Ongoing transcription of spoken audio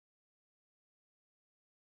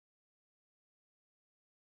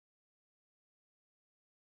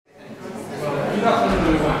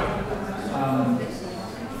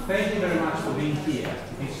here.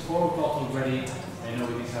 It is 4 o'clock already. I know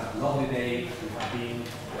it is a lovely day. We have been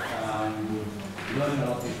learning a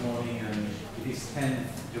lot this morning, and it is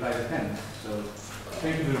July the 10th. So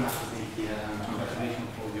thank you very much for being here, and congratulations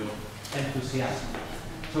for your enthusiasm.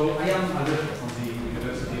 So I am Alberto from the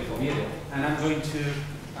University of Oviedo, and I'm going to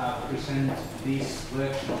present this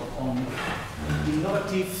workshop on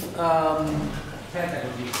innovative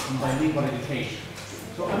pedagogies in bilingual education.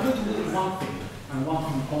 So I'm going to do one thing and one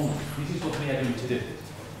thing only. This is what we are going to do.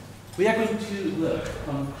 We are going to work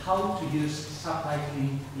on how to use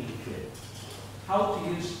subtitling in CLIL. How to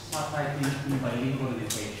use subtitling in bilingual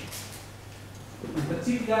education. In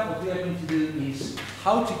particular, what we are going to do is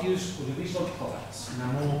how to use audiovisual products in a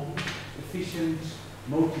more efficient,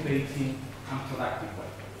 motivating, and productive way.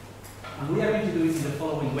 And we are going to do it in the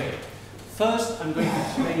following way. First, I'm going to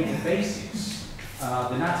explain the basics,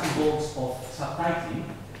 the nuts and bolts of subtitling,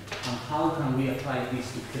 and how can we apply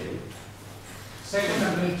this to CLIL. Second,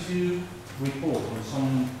 I'm going to report on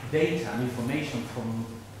some data and information from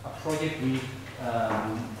a project we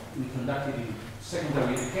conducted in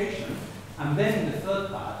secondary education. And then in the third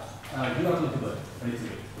part, you are going to work a little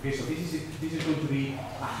bit. Okay, so this is going to be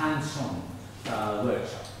a hands-on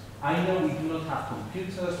workshop. I know we do not have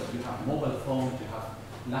computers, but you have mobile phones, you have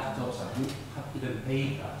laptops, and you have even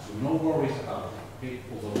paper, so no worries about it. Okay?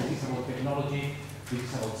 Although this is about technology, this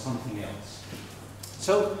is about something else.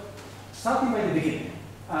 So, starting by the beginning,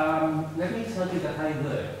 let me tell you that I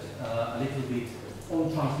worked a little bit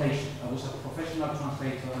on translation. I was a professional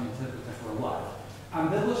translator and interpreter for a while. And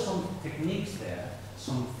there were some techniques there,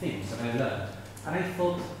 some things that I learned, and I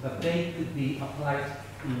thought that they could be applied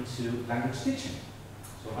into language teaching.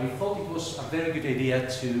 So I thought it was a very good idea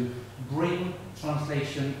to bring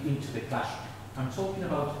translation into the classroom. I'm talking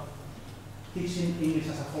about teaching English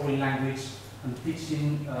as a foreign language and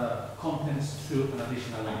teaching contents through an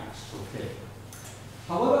additional language, so okay.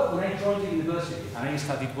 However, when I joined the university and I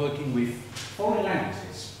started working with foreign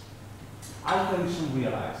languages, I very soon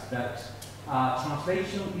realized that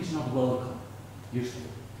translation is not welcome,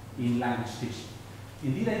 usually, in language teaching.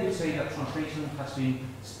 Indeed, I would say that translation has been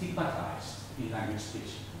stigmatized in language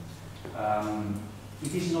teaching.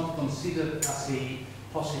 It is not considered as a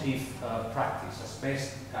positive practice, as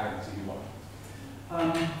best guidance if you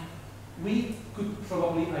want. We could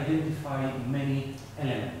probably identify many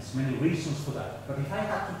elements, many reasons for that. But if I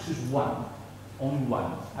had to choose one, only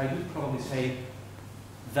one, I would probably say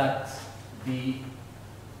that the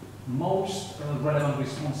most relevant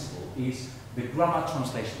responsible is the grammar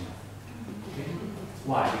translation method. Okay?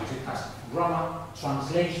 Why? Because it has grammar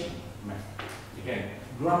translation method. Again,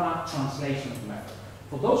 grammar translation method.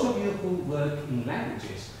 For those of you who work in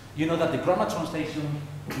languages, you know that the grammar translation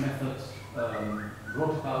method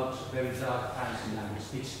brought about very dark times in language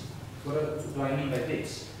teaching. What do I mean by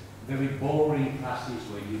this? Very boring classes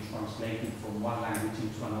where you translate it from one language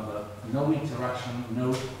into another, no interaction,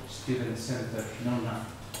 no student-centered, no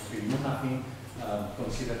nothing. Okay, no nothing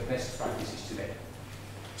considered best practices today.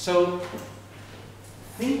 So,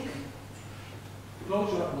 think,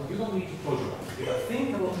 close your eyes. Well, you don't need to close your eyes, but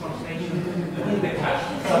think about translation in the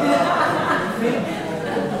classroom.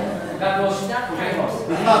 That was very fast.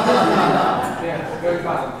 Yeah, very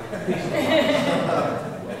fast.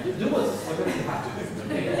 Do whatever you have to do.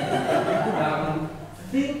 Okay?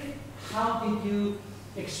 Think, how did you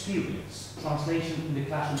experience translation in the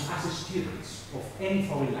classroom as students of any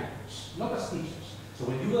foreign language, not as teachers. So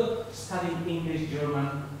when you were studying English,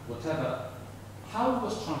 German, whatever, how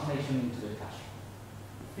was translation into the classroom?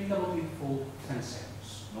 Think about it for 10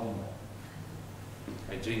 seconds, no more.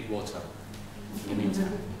 I drink water in the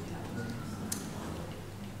meantime.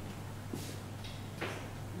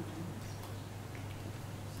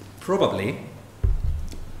 Probably,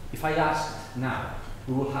 if I asked now,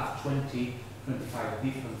 we will have 20, 25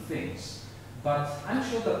 different things. But I'm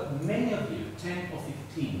sure that many of you, 10 or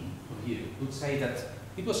 15 of you, would say that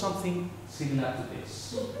it was something similar to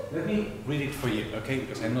this. Let me read it for you, okay?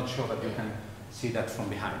 Because I'm not sure that you can see that from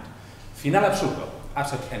behind. Final absurdo,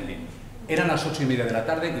 absurd ending. Eran las 8:30 de la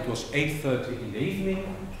tarde, it was 8:30 in the evening,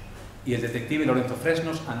 y el detective Lorenzo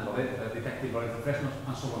Fresnos, and detective Lorenzo Fresnos,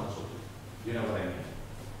 and so on and so forth. You know what I mean?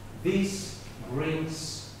 This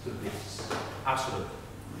brings to this, absolutely.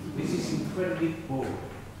 This is incredibly boring.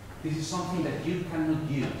 This is something that you cannot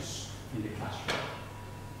use in the classroom.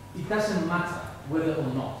 It doesn't matter whether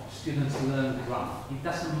or not students learn grammar. It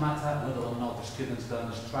doesn't matter whether or not the students learn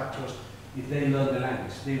the structures. If they learn the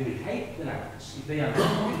language, they will hate the language. If they are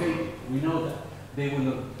not motivated, we know that, they won't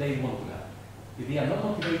learn. If they are not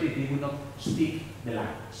motivated, they will not speak the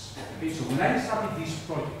language. Okay, so when I started this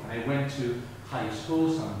project, I went to high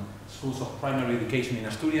schools and schools of primary education in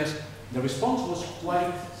Asturias, The response was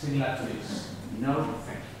quite similar to this. No,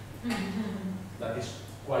 thank you. That is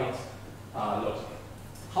quite logical.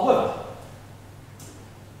 However,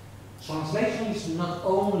 translation is not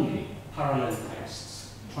only parallel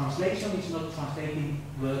texts. Translation is not translating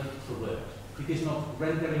word for word. It is not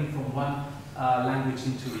rendering from one language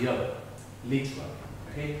into the other, literally.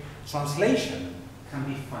 Okay? Translation can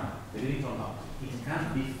be fun, believe it or not. It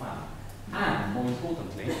can be fun. And more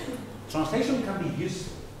importantly, translation can be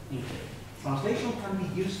useful. Translation can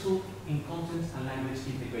be useful in content and language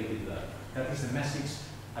integrated learning. That is the message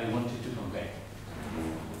I wanted to convey.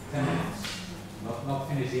 10 minutes. Not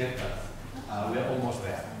finished yet, but we are almost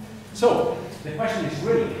there. So, the question is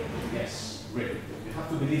really, yes, really. You have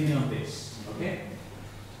to believe me on this, okay?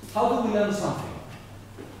 How do we learn something?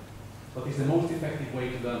 What is the most effective way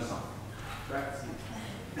to learn something? Practice.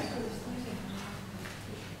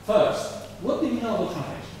 First, what do you know about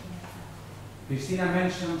translation? Christina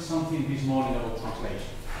mentioned something this morning about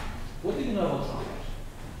translation. What do you know about translation?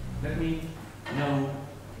 Let me know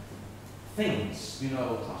things you know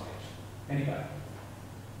about translation. Anybody?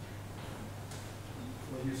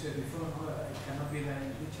 What you said before, it cannot be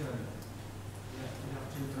done literally. You have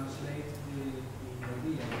to translate the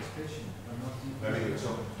idea, the expression, but not the... Very good. So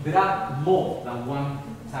there are more than one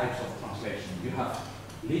type of translation. You have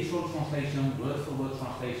literal translation, word-for-word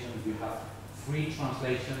translation, you have free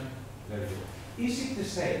translation. Very good. Is it the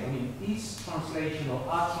same? I mean, is translation or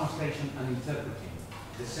are translation and interpreting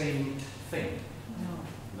the same thing?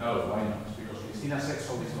 No. No, why not? Because Christina said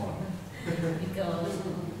so this morning. Because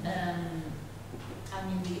I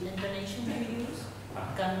mean, the intonation you use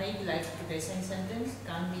can make, like, the same sentence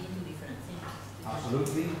can mean two different things.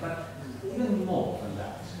 Absolutely, but even more than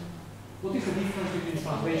that. What is the difference between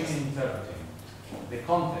translation and interpreting? The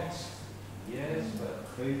context. Yes,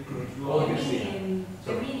 but the meaning.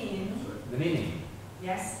 The meaning.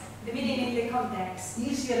 Yes, the meaning in the context.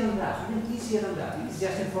 Easier than that, even easier than that. It's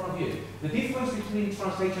just in front of you. The difference between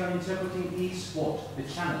translation and interpreting is what? The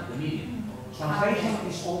channel, the medium. Translation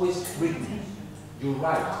is always written. You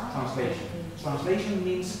write translation. Translation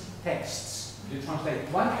means texts. You translate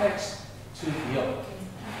one text to the other.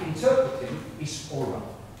 Interpreting is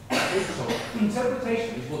oral. Okay? So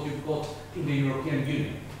interpretation is what you've got in the European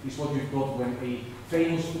Union. Is what you've got when a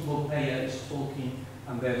famous football player is talking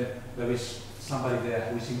and then there is somebody there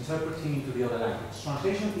who is interpreting into the other language.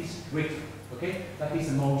 Translation is written. Okay? That is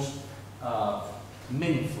the most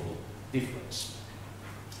meaningful difference.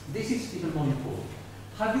 This is even more important.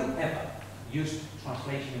 Have you ever used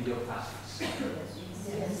translation in your classes?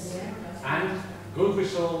 Yes. And good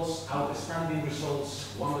results, outstanding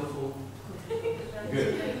results, wonderful.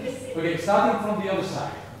 Good. Okay, starting from the other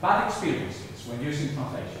side. Bad experiences when using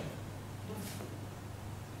translation.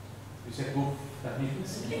 You said, oof, that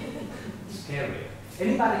means scary.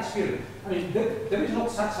 Any bad experience? I mean, there is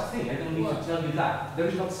not such a thing. I don't need to tell you that. There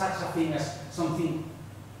is not such a thing as something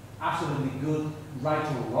absolutely good, right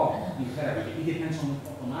or wrong in therapy. It depends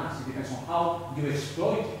on us. It depends on how you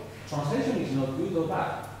exploit it. Translation is not good or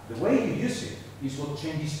bad. The way you use it is what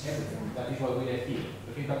changes everything. That is why we are here.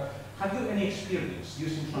 Okay, but have you any experience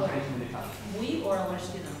using translation in the class? We or our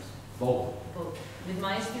students? Both. Both. With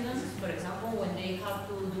my students, for example, when they have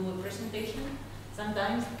to do a presentation,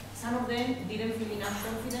 sometimes some of them didn't feel enough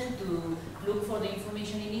confident to look for the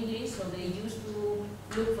information in English, so they used to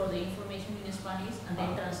look for the information in Spanish and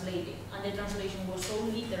then translate it. And the translation was so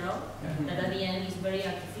literal that at the end it's very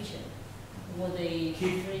artificial. What they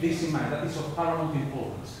keep this in mind. That is of paramount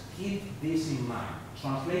importance. Keep this in mind.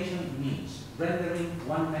 Translation means rendering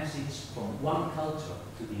one message from one culture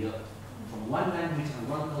to the other, from one language and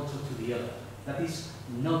one culture to the other. That is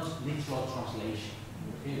not literal translation.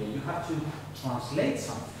 Okay? Well, you have to translate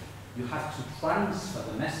something. You have to transfer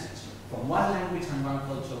the message from one language and one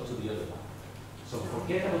culture to the other one. So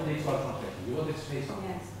forget about literal translation. You wanted to say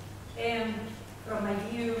something? Yes. From my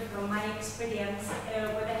view, from my experience,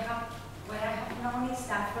 what I have known is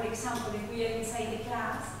that, for example, if we are inside the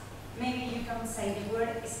class, maybe you can say the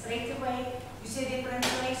word straight away. You say the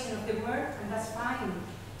translation of the word, and that's fine.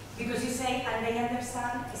 Because you say, and they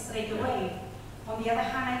understand straight away. On the other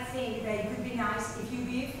hand, I think that it would be nice if you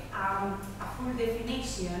give a full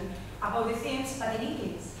definition about the things, but in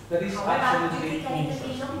English. That is however, absolutely you take a little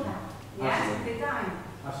bit longer. Yes, the time.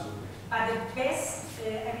 Absolutely. But the best,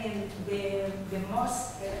 I mean, the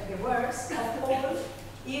worst of all,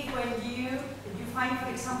 if when you find, for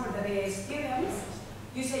example, that the students,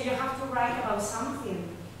 you say you have to write about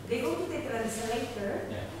something. They go to the translator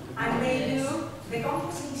and they do the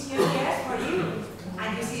composition yes for you.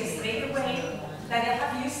 And you see straight away that they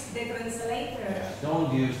have used the translator.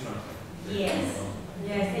 Don't use translator. Yes.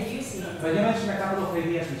 Yes, they use it. But you mentioned a couple of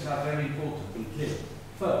ideas which are very important and clear.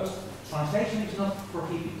 First, translation is not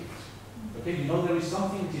prohibited. Okay, you know there is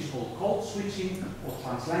something which is called code switching or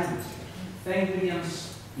translanguaging. Thane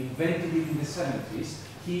Williams invented it in the 70s.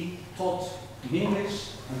 He taught in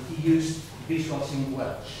English and he used visuals in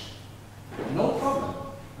Welsh. No problem.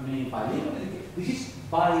 I mean, bilingual education. This is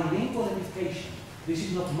bilingual education. This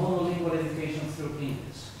is not monolingual education through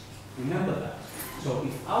English. Remember that. So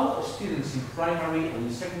if our students in primary and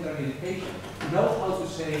in secondary education know how to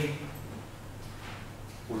say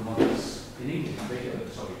pulmones in English, and they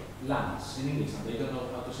lungs in English, and they don't know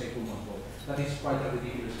how to say pulmons, well, that is quite a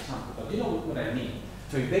ridiculous example. But you know what I mean.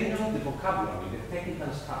 So if they know the vocabulary, the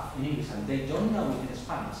technical stuff in English, and they don't know it in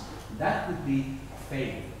Spanish, that would be a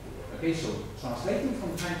failure. Okay, so translating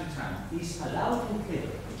from time to time is allowed and clear.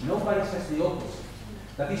 Nobody says the opposite.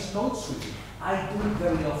 That is code switching. I do it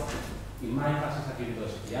very often in my classes at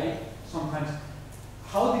university. I sometimes,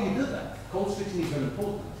 how do you do that? Code switching is very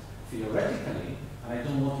important theoretically, and I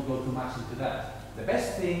don't want to go too much into that. The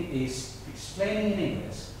best thing is explaining in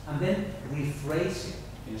English and then rephrasing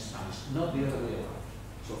in Spanish, not the other way around.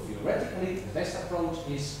 So theoretically, the best approach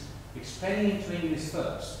is explaining into English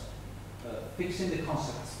first, fixing the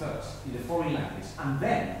concepts first in the foreign language, and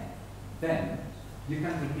then you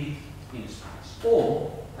can repeat in Spanish.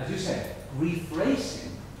 Or, as you said,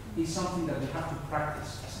 rephrasing is something that we have to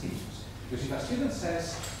practice as teachers. Because if a student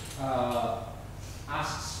says,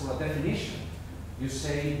 asks for a definition, you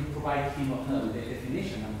say, you provide him or her with a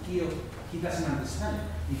definition, and he doesn't understand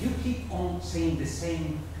it. If you keep on saying the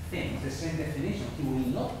same thing, the same definition, he will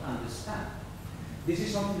not understand. This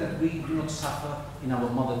is something that we do not suffer in our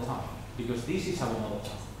mother tongue, because this is our mother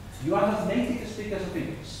tongue. You are not native speakers of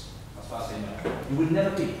English, as far as I know. You will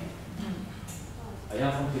never be. I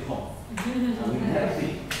am from Tecom. I will never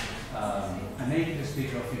be a native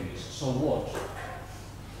speaker of English. So what?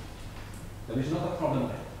 There is not a problem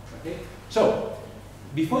there. Okay? So,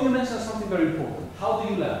 before you mention something very important, how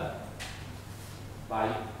do you learn?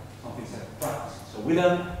 By something said, practice. So we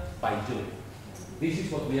learn by doing. This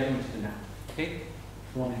is what we are going to do now. Okay?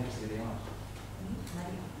 Who wants to say the answer?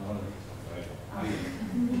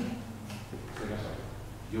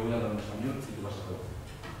 Yo voy a hablar en español y tú vas a traducir.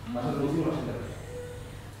 ¿Vas a traducir o vas a interpretar?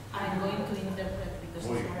 I'm going to interpret because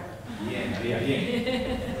Muy it's more. bien, María,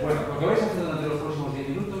 bien. Bueno, lo que vais a hacer durante los próximos 10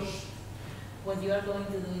 minutos What you are going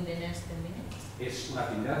to do in the next 10 minutes es una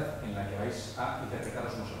actividad en la que vais a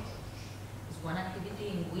interpretaros unos a los otros. is one activity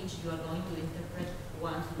in which you are going to interpret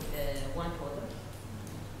one to other.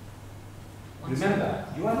 Remember,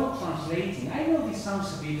 you are not translating. I know this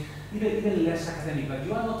sounds a bit even less academic, but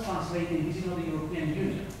you are not translating. This is not the European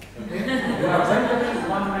Union. Okay? You are rendering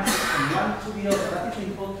one message from one to the other. That is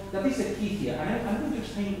important. That is the key here. And I'm going to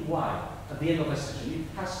explain why at the end of the session.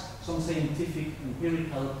 It has some scientific,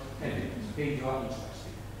 empirical evidence. Okay, you are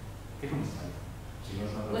interested. ¿Qué comiste? Si no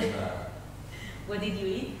es una pregunta. What did you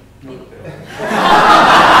eat? No, pero.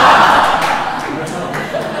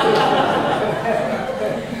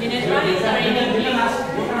 In Spanish or in English?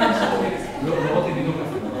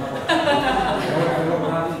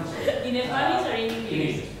 In Spanish or in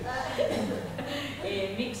English?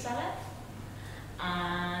 Mixed salad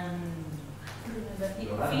and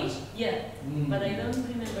fish, yeah, but I don't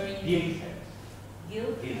remember in English.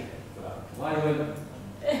 Guild? Why?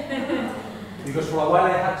 Because for a while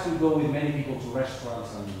I had to go with many people to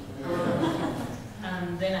restaurants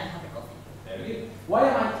and then I have a coffee. Why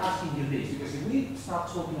am I asking you this? Because if we start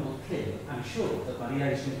talking about CLIL, I'm sure that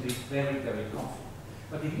Maria is going to be very, very confident.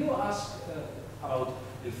 But if you ask about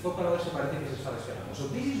el zócalo ese parece que se está despegando. So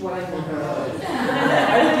this is what I want to do.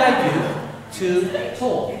 I would like you to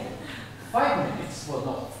talk 5 minutes, well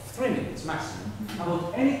not 3 minutes maximum,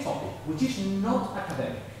 about any topic which is not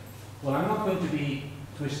academic. Well, I'm not going to be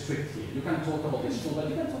too strict here. You can talk about the school, but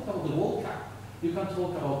you can talk about the World Cup. You can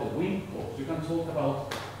talk about the wind course. You can talk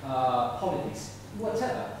about politics,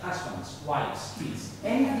 whatever, husbands, wives, kids,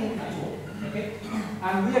 anything at all. Okay?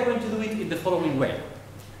 And we are going to do it in the following way.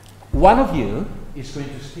 One of you is going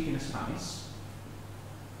to speak in Spanish.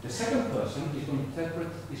 The second person is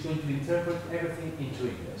going to interpret everything into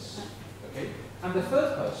English. Okay? And the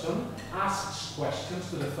third person asks questions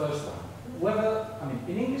to the first one. Whether, I mean,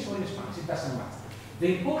 in English or in Spanish, it doesn't matter.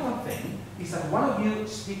 The important thing is that one of you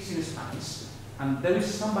speaks in Spanish, and there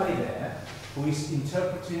is somebody there who is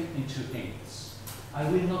interpreting into English. I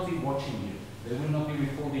will not be watching you. They will not be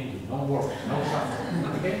recording you. No worries, no suffering.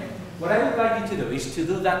 Okay? What I would like you to do is to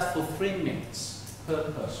do that for 3 minutes per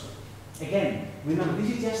person. Again, remember,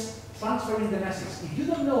 this is just transferring the message. If you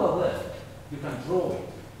don't know a word, you can draw it.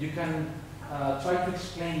 You can try to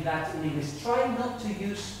explain that in English. Try not to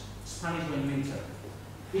use Spanish when you interpret.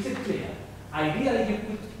 Is it clear? Ideally, you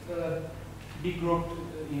could be grouped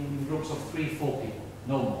in groups of 3-4 people,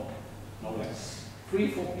 no more, no less.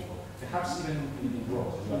 3-4 people, perhaps even in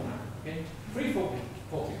rows as well. Okay? 3-4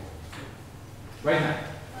 people. Right now.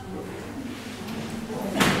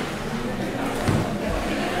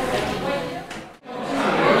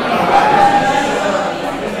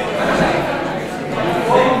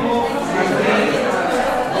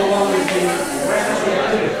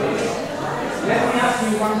 Let me ask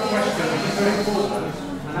you one question, which is very important,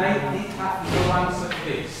 and I did have no answer to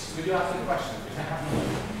this. Could you ask the question? Which I have no.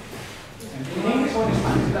 And in English or in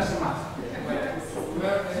Spanish, it doesn't matter. We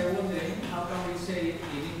are wondering how can we say it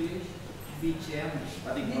in English? Bicheando.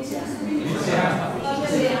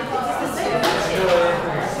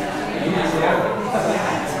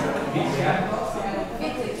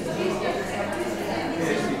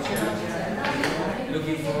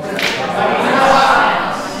 Looking for.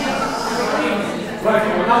 Right,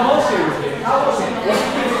 now more seriously. How was it?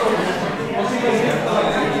 Was it easy?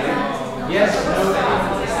 Yes, no.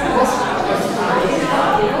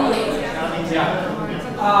 Yeah.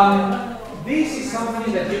 This is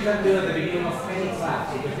something that you can do at the beginning of any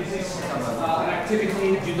class, because this is an activity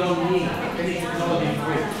you don't need any technology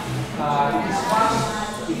for it. It is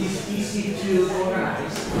fast, it is easy to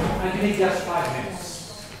organize, and you need just 5 minutes.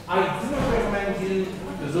 I do not recommend you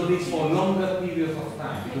to do this for longer periods of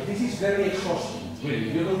time, because this is very exhausting. Really,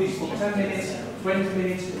 you do this for 10 minutes, 20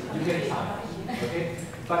 minutes, you get tired. Okay?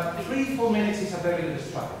 But 3-4 minutes is a very good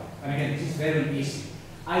strategy. And again, this is very easy.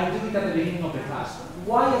 I do it at the beginning of the class.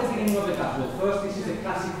 Why at the beginning of the class? Well, first, this is a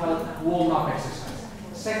classical warm-up exercise.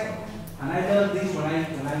 Second, and I learned this when I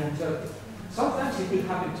interpret. Sometimes it will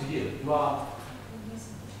happen to you. You are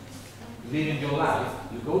living your life,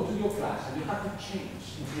 you go to your class, and you have to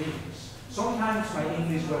change into English. Sometimes my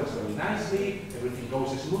English works very nicely, everything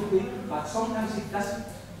goes smoothly, but sometimes it doesn't.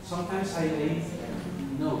 Sometimes I think,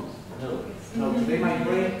 no, today my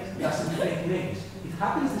brain doesn't think in English. It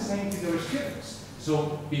happens the same with your students.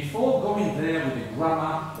 So before going there with the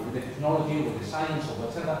grammar, or with the technology, or the science, or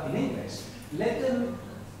whatever in English,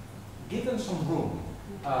 give them some room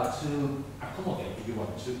to accommodate, if you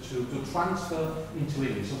want, to transfer into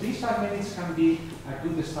English. So these 5 minutes can be a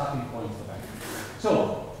good starting point for them.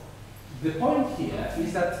 So the point here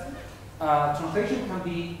is that translation can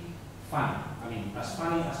be funny. I mean, as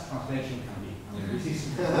funny as translation can be. I mean, this is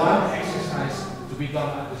one exercise to be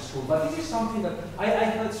done at the school, but this is something that I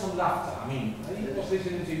heard some laughter. I mean, I was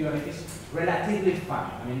listening to you, and it is relatively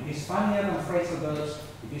funny. I mean, it is funnier than phrasal verbs,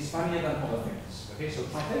 it is funnier than other things. Okay, so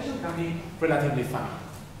translation can be relatively funny.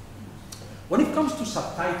 When it comes to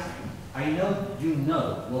subtitling, I know you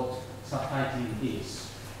know what subtitling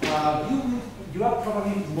is. You are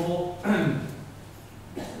probably more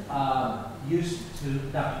used to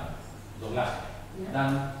dubbing,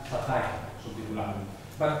 than subtitling, subtitulando.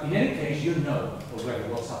 But in any case, you know already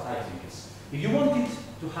what subtitling is. If you wanted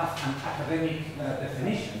to have an academic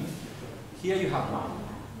definition, here you have one,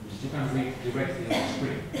 which you can read directly on the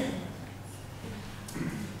screen.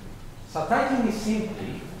 Subtitling is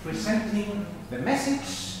simply presenting the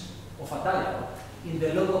message of a dialogue in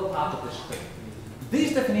the lower part of the screen.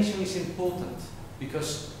 This definition is important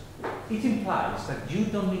because it implies that you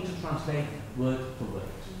don't need to translate word for word.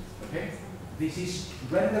 Okay? This is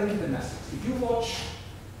rendering the message. If you watch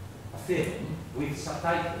a film with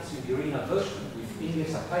subtitles, if you're in a version with English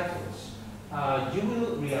subtitles, you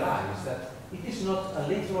will realize that it is not a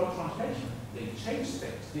literal translation. They change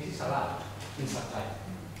things. This is allowed in subtitles.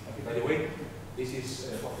 Okay, by the way, this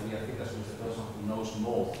is probably, I think that's the person who knows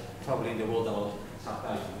more probably in the world about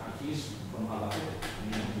subtitling. And he's from Alberto,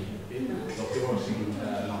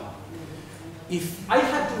 If I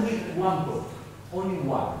had to read one book, only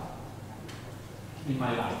one, in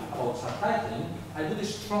my life about subtitling, I would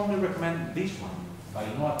strongly recommend this one by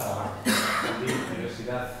Alberto from the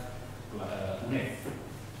Universidad de Oviedo.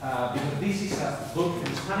 Because this is a book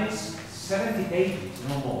in Spanish, 70 pages,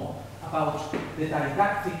 no more, about the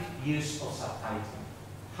didactic use of subtitling.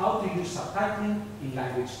 How to use subtitling in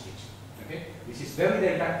language teaching. Okay? This is very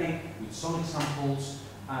didactic with some examples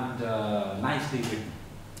and nicely written.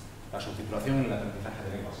 La subtitulación y el aprendizaje de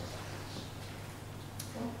lenguas extranjeras.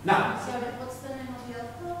 Now, sorry, what's the name of the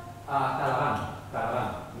author? Talabán.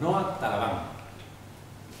 Noah Talabán.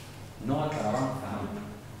 Noah Talabán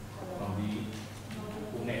from the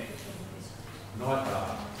UNED. Noah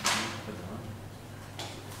Talabán.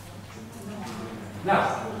 Now,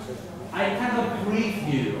 I cannot brief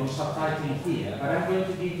you on subtitling here, but I'm going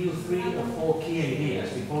to give you 3 or 4 key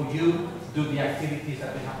ideas before you do the activities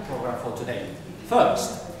that we have programmed for today.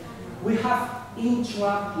 First, we have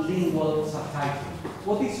intralingual subtitling.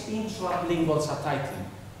 What is intralingual subtitling?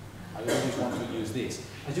 I always want to use this.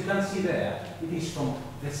 As you can see there, it is from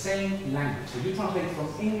the same language. So you translate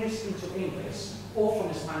from English into English or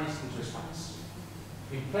from Spanish into Spanish.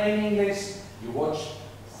 In plain English, you watch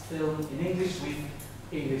a film in English with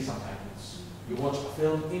English subtitles. You watch a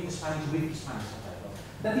film in Spanish with Spanish subtitles.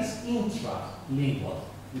 That is intralingual,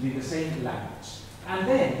 within the same language. And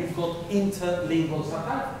then you've got interlingual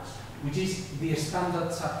subtitles, which is the standard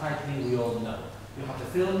subtitling we all know. You have the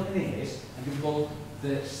film in English, and you've got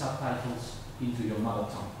the subtitles into your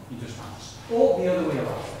mother tongue, into Spanish. Or the other way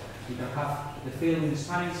around. You can have the film in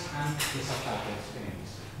Spanish and the subtitles in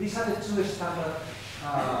English. These are the two standard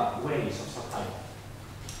ways of subtitling.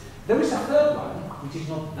 There is a third one, which is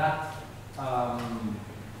not that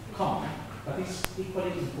common, but it's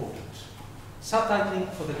equally important.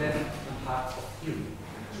 Subtitling for the deaf and hard of hearing.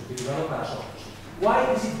 So we develop our software.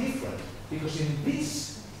 Why is it different? Because in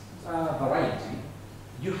this variety,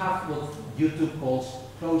 you have what YouTube calls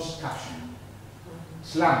closed caption.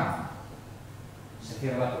 Slam. Se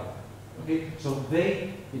cierra la puerta. Okay? So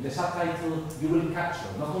they, in the subtitle, you will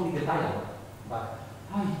capture not only the dialogue, but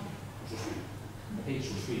ay, suscribe. Okay,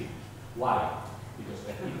 suscribe. Why? Because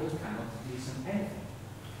the people cannot listen anything.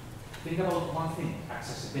 Think about one thing,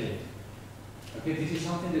 accessibility. Okay, this is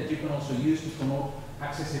something that you can also use to promote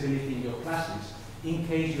accessibility in your classes in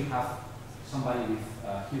case you have somebody with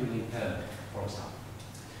hearing impairment, for example.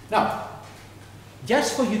 Now,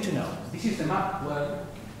 just for you to know, this is the map where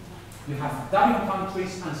you have dubbing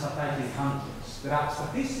countries and subtitling countries. There are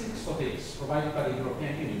statistics for this provided by the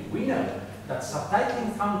European Union. We know that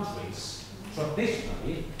subtitling countries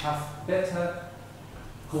traditionally have better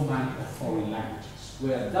command of foreign languages,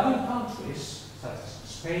 where dubbing countries such as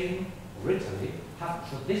Spain or Italy have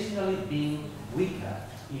traditionally been weaker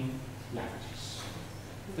in languages.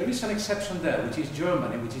 There is an exception there, which is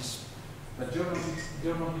Germany, which is, but German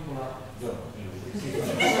people are German.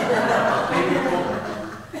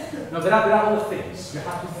 No, there are other things. You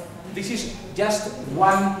have to, this is just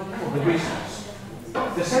one of the reasons.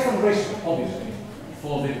 The second reason, obviously,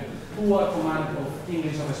 for the poor command of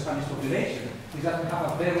English of the Spanish population is that we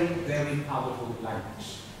have a very, very powerful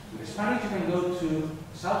language. With Spanish, you can go to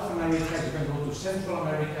South America, you can go to Central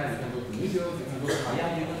America, you can go to New York, you can go to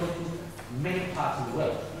Miami, you can go to many parts of the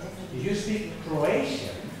world. If you speak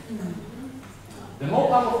Croatian, the more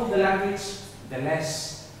powerful the language, the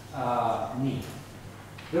less need.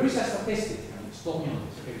 There is a statistic, and stop me on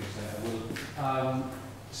this, okay, because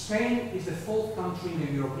Spain is the fourth country in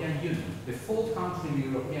the European Union,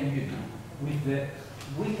 with the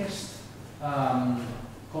weakest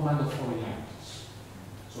command of foreign languages.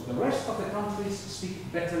 So the rest of the countries speak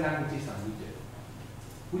better languages than we do.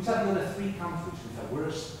 Which are the other three countries with a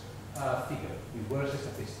worse figure, with worse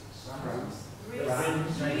statistics?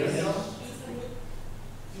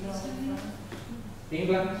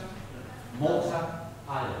 England, Malta,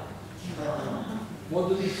 Ireland. What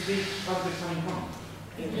do these three countries have in common?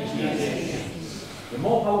 The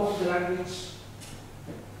more powerful the language,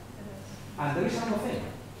 and there is another thing,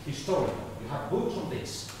 historical. You have books on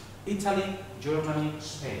this. Italy, Germany,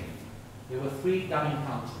 Spain. There were three dubbing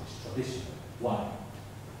countries traditionally. Why?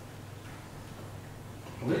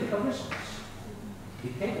 Political reasons.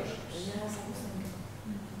 Dictatorships.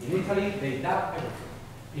 In Italy, they dub everything.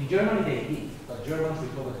 In Germany, they did, but Germans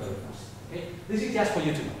recovered very fast. Okay? This is just for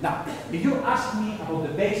you to know. Now, if you ask me about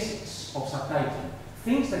the basics of subtitling,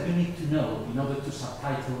 things that you need to know in order to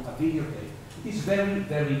subtitle a video tape, it is very,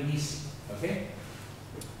 very easy. Okay?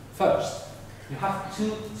 First, you have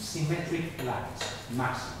two symmetric lines,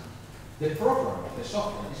 maximum. The program of the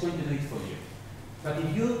software is going to do it for you. But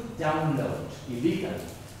if you download illegally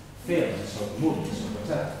films or movies or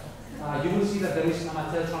whatever, you will see that there is an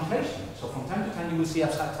amateur translation. So from time to time you will see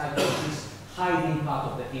a subtitle which is hiding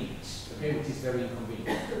part of the image, okay, which is very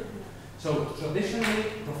inconvenient. So traditionally,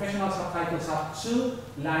 professional subtitles have 2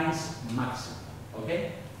 lines maximum,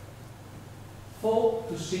 okay? 4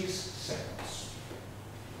 to 6 seconds.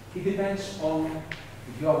 It depends on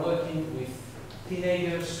if you are working with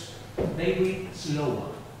teenagers, they read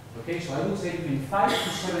slower, okay? So I would say between 5 to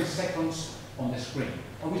 7 seconds on the screen.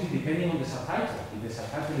 Obviously, depending on the subtitle. If the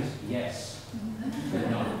subtitle is yes,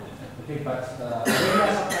 then no. Okay, but the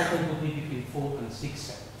regular subtitle would be between 4 and 6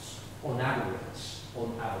 seconds on average.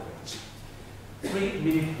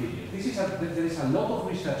 3-minute video. There is a lot of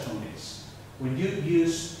research on this. When you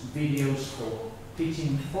use videos for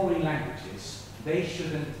teaching foreign languages, they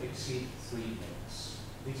shouldn't exceed 3 minutes.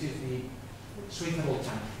 This is the suitable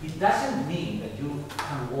time. It doesn't mean that you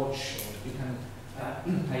can watch or you can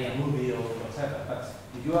play a movie or whatever, but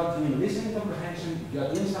if you are doing listening comprehension, if you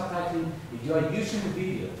are doing subtitling, if you are using the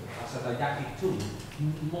video as a didactic tool,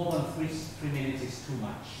 more than 3 minutes is too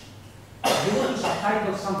much. If you want to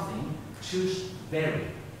subtitle something, choose very,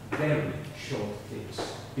 very short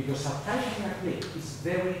clips. Because subtitling a clip is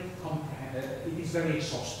very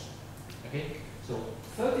exhausting. Okay? So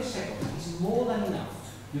 30 seconds is more than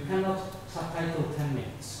enough. You cannot subtitle 10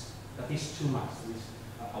 minutes. That is too much. It is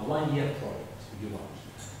a one-year project if you want.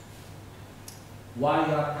 Why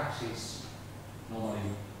are taxis normally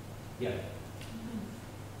yellow?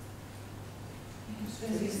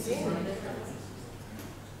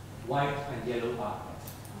 White and yellow are red.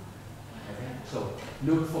 Okay? So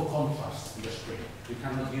look for contrast in the screen. You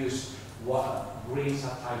cannot use green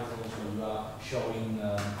subtitles when you are showing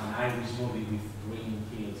an Irish movie with green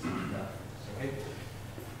hills and that. Okay?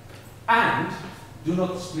 And do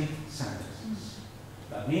not split sentences.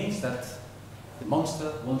 That means that the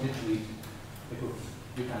monster wanted to eat the cookie.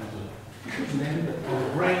 You cannot do that. And then the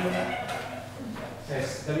brain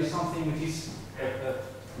says there is something which is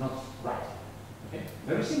not right. Okay?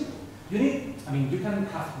 Very simple. You need, you can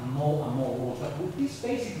have more and more rules, but with these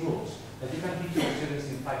basic rules that you can teach your students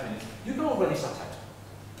in 5 minutes, you can already subtitle.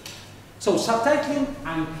 So subtitling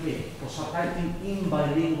and CLIL, or subtitling in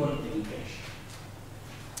bilingual education.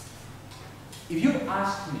 If you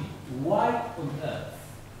ask me why on earth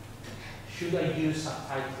should I use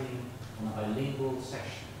subtitling on a bilingual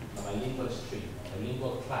session, a bilingual stream, a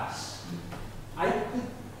bilingual class, I could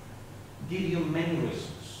give you many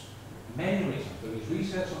reasons. Many reasons. There is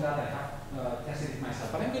research on that. I have tested it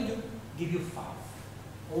myself, but I'm going to give you 5.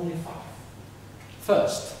 Only 5.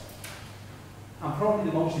 First, and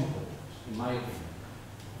probably the most important, in my opinion,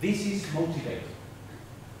 this is motivating.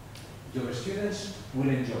 Your students will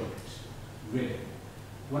enjoy it. Really.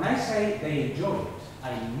 When I say they enjoy it,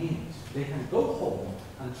 I mean it. They can go home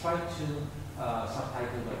and try to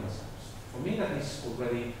subtitle by themselves. For me, that is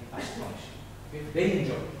already astonishing. Okay? They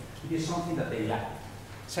enjoy it. It is something that they like.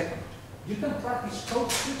 Second, you can practice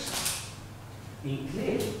code switching. In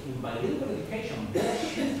CLIL, in bilingual education, there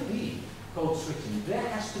should be code switching. There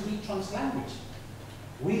has to be translanguage.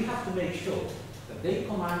 We have to make sure that they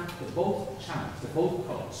command the both channels, the both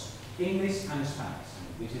codes, English and Spanish,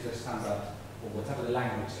 which is the standard, or whatever the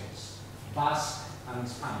language is. Basque and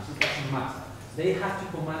Spanish, it doesn't matter. They have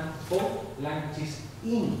to command both languages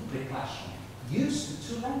in the classroom. Use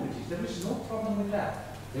the 2 languages. There is no problem with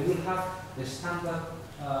that. They will have the standard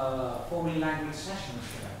foreign language sessions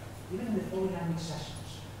there. Even in the foreign language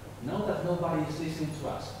sessions, know that nobody is listening to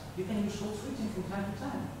us. You can use code switching from time to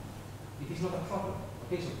time. It is not a problem.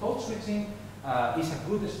 Okay, so code switching is a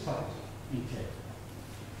good strategy in CLIL.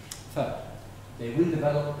 Third, they will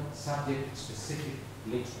develop subject-specific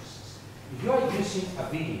literacies. If you are using a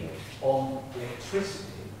video on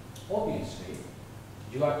electricity, obviously,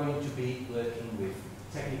 you are going to be working with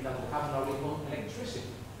technical vocabulary on electricity,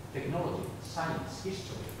 technology, science,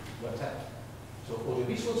 history, whatever. So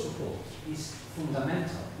audiovisual support is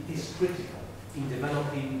fundamental, it is critical in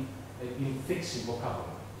developing, in fixing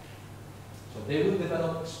vocabulary. So they will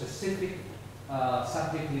develop specific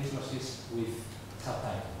subject literacies with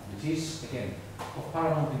subtitling, which is, again, of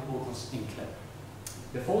paramount importance in CLIL.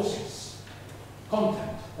 The forces,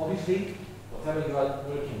 content, obviously, whatever you are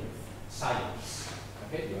working with, science.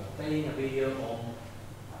 Okay, you are playing a video on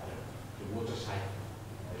the water cycle.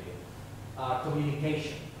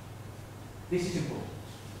 Communication. This is important.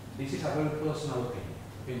 This is a very personal opinion.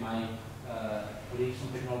 Okay, my colleagues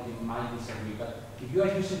on technology might disagree, but if you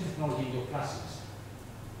are using technology in your classes,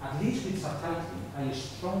 at least with subtitling, I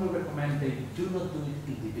strongly recommend they do not do it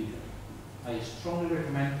individually. I strongly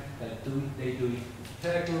recommend that they do it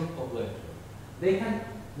per group or work group. They can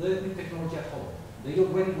work with technology at home. They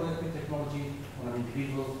already work with technology on an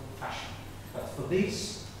individual fashion. But for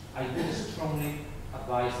this, I would strongly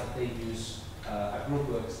advise that they use a group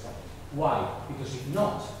work strategy. Why? Because if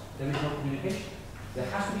not, there is no communication. There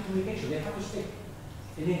has to be communication. They have to speak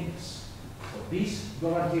in English. So this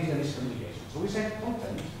guarantees there is communication. So we say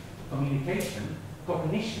content, communication,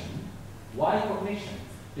 cognition. Why cognition?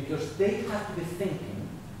 Because they have to be thinking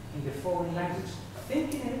in the foreign language.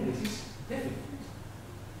 Thinking in English is difficult.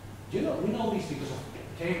 You know, we know this because of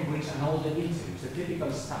Cambridge and all the interviews, the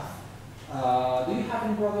typical stuff. Do you have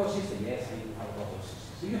any brother or sister? Yes, I do have a brother or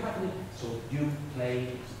sister. Do you have any? So you play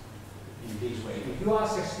in this way. If you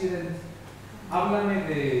ask a student, háblame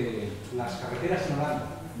de las carreteras en Holanda,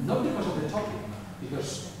 not because of the topic,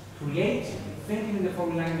 because creating, thinking in the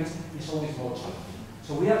foreign language is always more challenging.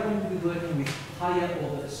 So we are going to be working with higher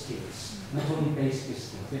order skills, not only basic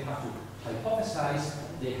skills. They have to hypothesize,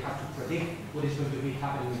 they have to predict what is going to be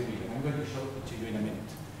happening in the video. I'm going to show it to you in a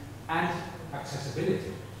minute. And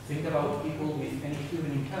accessibility. Think about people with any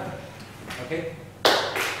hearing impairment. Okay?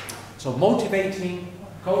 So motivating,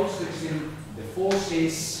 code switching, the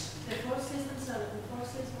forces. The forces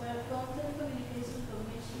courses were content, communication,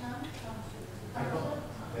 information, and culture.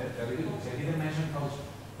 Very good. I didn't mention culture.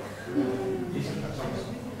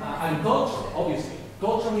 And culture, obviously.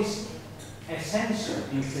 Culture is essential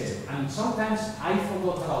in CLIL, and sometimes I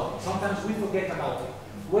forgot about it. Sometimes we forget about it.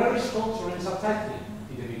 Where is culture and subtitling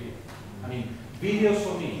in the video? I mean, videos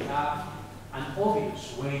for me are an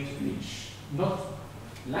obvious way to reach, not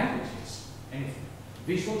languages, anything.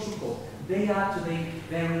 Visual support. They are today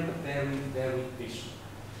very, very, very visual.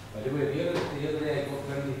 By the way, the other day I got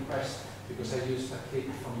very impressed because I used a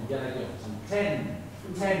clip from Indiana Jones, and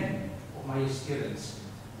 10 of my students,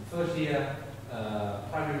 first year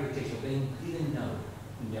primary education, they didn't know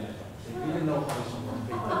Indiana Jones. They didn't know how someone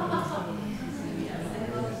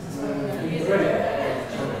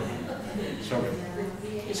Sorry.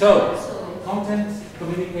 So, content,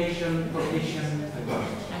 communication, cognition, and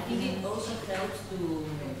I think it also helps to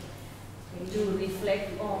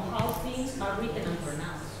reflect on how things are written and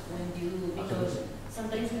pronounced when you, because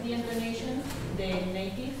sometimes with the intonation, the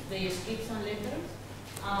native, they skip some letters,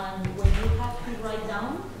 and when you have to write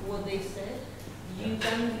down what they said, you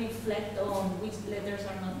can reflect on which letters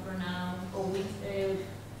are not pronounced or which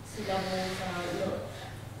syllables are,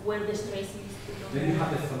 where the stress is. Then you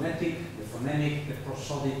have the phonemic, the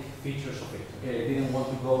prosodic features of it. Okay, I didn't want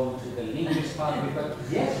to go to the linguist part, but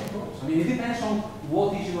yes, of course. I mean, it depends on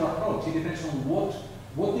what is your approach. It depends on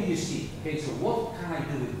what do you see. Okay, so what can I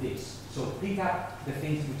do with this? So pick up the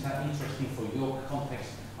things which are interesting for your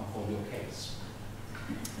context and for your case.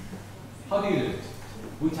 How do you do it?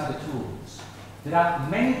 Which are the tools? There are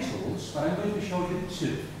many tools, but I'm going to show you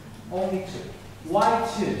two. Only two. Why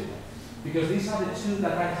two? Because these are the two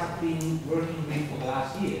that I have been working with for the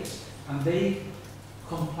last years, and they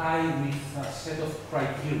comply with a set of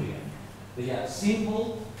criteria. They are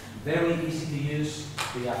simple, very easy to use,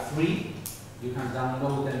 they are free, you can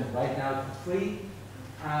download them right now for free,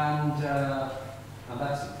 and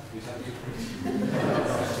that's it. These are the two.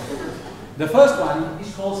 The first one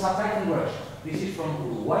is called Subtitling version. This is from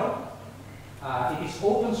Uruguay. It is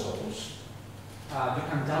open source, you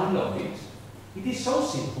can download it. It is so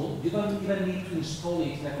simple, you don't even need to install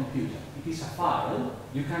it in a computer. It is a file,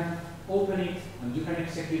 you can open it and you can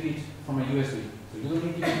execute it from a USB. So you don't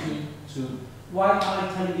need even to why am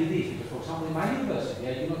I telling you this? Because for example, in my university,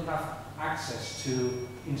 I do not have access to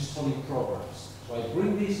installing programs. So I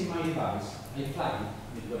bring this in my device, I plug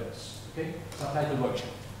it, it works. Okay? Subtitle version.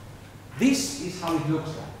 This is how it looks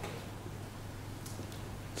like.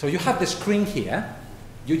 So you have the screen here,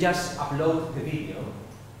 you just upload the video,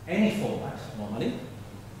 any format normally,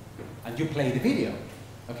 and you play the video,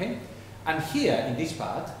 okay? And here in this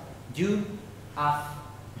part, you add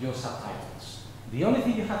your subtitles. The only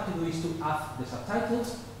thing you have to do is to add the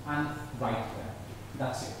subtitles and write them.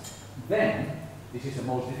 That's it. Then, this is the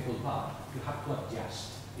most difficult part, you have to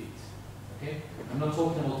adjust it, okay? I'm not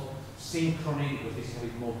talking about synchrony because this is a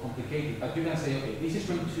bit more complicated, but you can say, okay, this is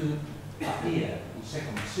going to appear in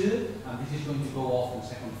second 2, and this is going to go off in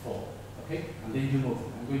second 4. Okay? And then you move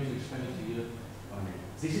it. I'm going to explain it to you.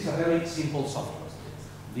 This is a very simple software.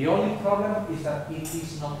 The only problem is that it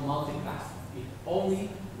is not multi-platform. It only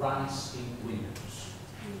runs in Windows.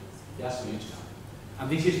 Just for you to know. And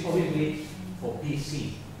this is obviously for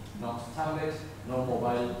PC, not tablet, no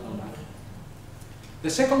mobile, no nothing. The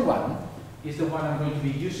second one is the one I'm going to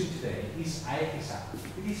be using today. Is INTEF.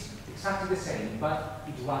 It is exactly the same, but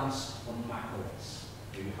it runs on Mac OS.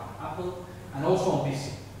 Here you have Apple and also on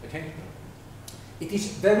PC. Okay? It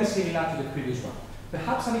is very similar to the previous one,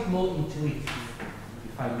 perhaps a bit more intuitive,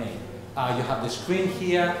 if I may. You have the screen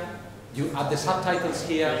here, you add the subtitles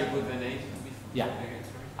here. You put the name? Yeah,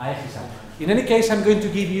 INTEF. In any case, I'm going to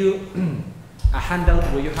give you a handout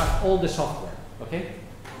where you have all the software, okay?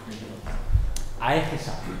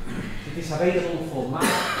 INTEF. It is available for Mac,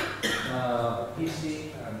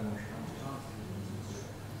 PC, and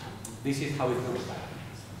this is how it looks like.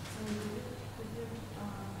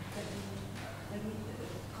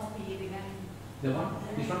 The one?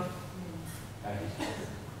 This one?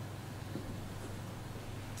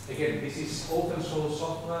 Again, this is open source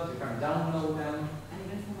software, you can download them. And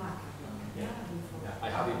even for Mac. Yeah. Yeah, I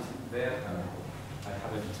have it there, and I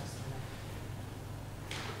have it.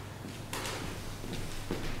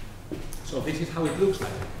 So this is how it looks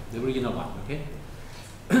like, the original one, okay?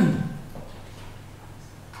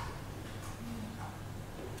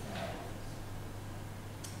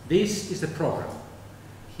 This is the program.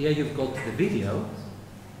 Here you've got the video,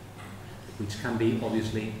 which can be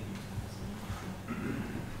obviously,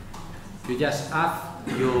 you just add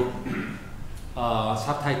your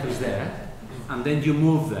subtitles there, and then you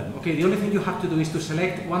move them. Okay, the only thing you have to do is to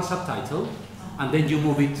select one subtitle, and then you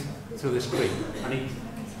move it through the screen, and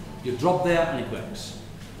you drop there and it works.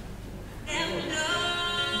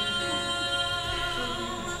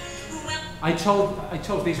 I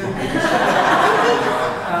chose this one because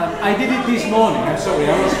I did it this morning. I'm sorry,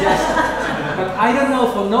 I was just. But I don't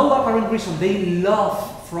know, for no apparent reason, they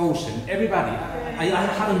love Frozen. Everybody. I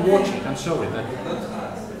haven't watched it. I'm sorry, but.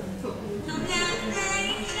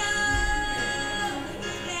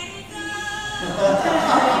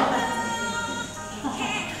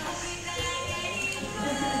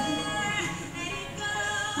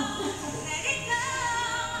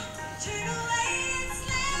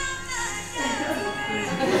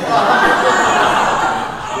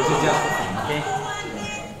 This is just a thing, okay?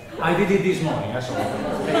 I did it this morning, that's all.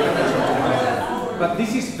 But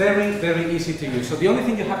this is very, very easy to use. So the only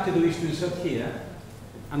thing you have to do is to insert here,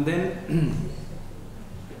 and then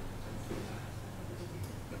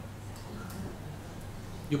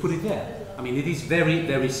you put it there. I mean, it is very,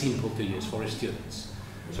 very simple to use for students.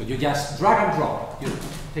 So you just drag and drop. You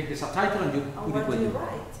take the subtitle and you put it where you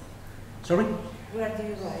write. Sorry? Where do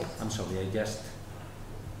you write? I'm sorry, I just.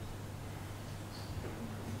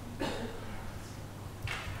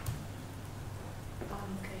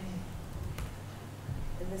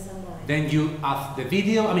 Then you add the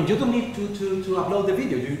video. I mean, you don't need to upload the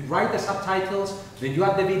video. You write the subtitles, then you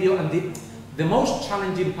add the video, and the most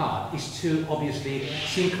challenging part is to obviously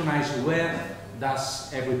synchronize where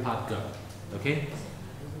does every part go. Okay?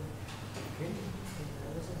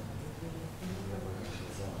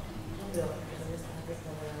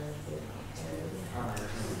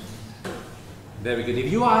 Very good.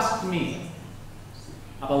 If you ask me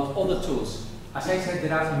about other tools, as I said,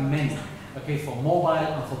 there are many. Okay, for mobile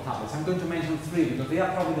and for tablets. I'm going to mention 3 because they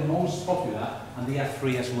are probably the most popular and they are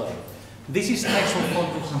free as well. This is text on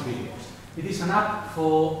photos and videos. It is an app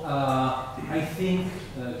for, I think,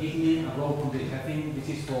 give me a roll on this. I think this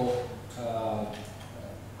is for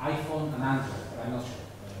iPhone and Android, but I'm not sure.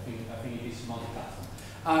 I think it is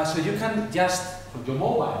multi-platform. So you can just, from your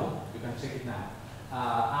mobile, you can check it now,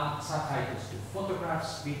 add subtitles to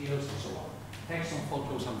photographs, videos, and so on. Text on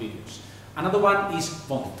photos and videos. Another one is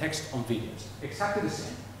text on videos. Exactly the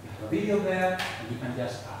same. You have a video there, and you can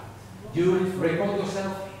just add. You record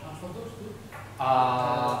yourself on photos too?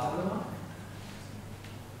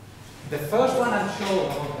 The first one I'm sure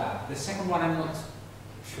about that. The second one I'm not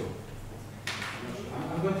sure.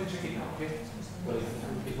 I'm going to check it now, okay? Well,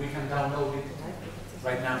 if we can download it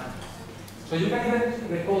right now. So you can even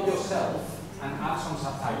record yourself and add some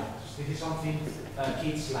subtitles. This is something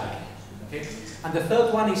kids like. Okay? And the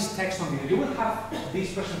third one is text on video. You will have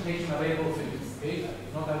this presentation available for you. Okay?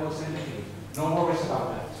 If not, I will send it to you. No worries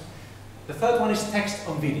about that. The third one is text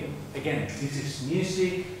on video. Again, this is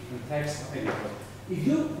music and text on video. If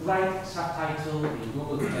you write subtitle in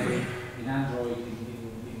Google Play, in Android,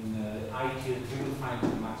 in iTunes, you will find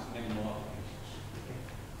many more applications. Okay?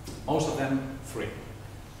 Most of them free.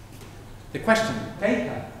 The question,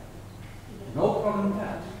 paper. No problem with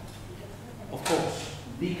that. Of course,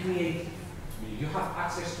 be creative. You have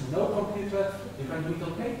access to no computer, you can do it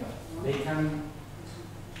on paper. They can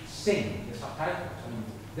sing the subtitles. I mean,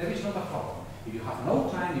 there is not a problem. If you have no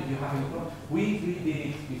time, if you have any problem, we did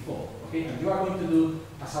it before. Okay, and you are going to do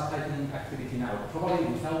a subtitling activity now, probably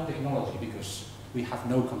without technology because we have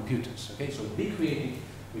no computers. Okay, so be creative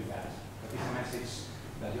with that. That is a message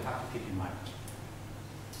that you have to keep in mind.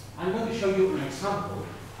 I'm going to show you an example,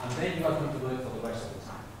 and then you are going to do it for the rest of the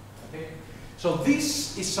time. Okay. So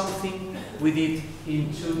this is something we did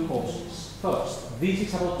in 2 courses. First, this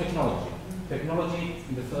is about technology. Technology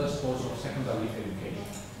in the first course of secondary education.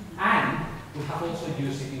 And we have also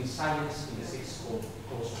used it in science in the 6th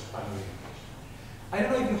course of primary education. I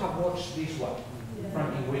don't know if you have watched this one,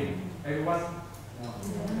 Frankenweenie. Everyone? No.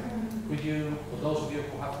 Could you, for those of you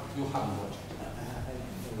who haven't watched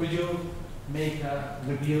it, could you make a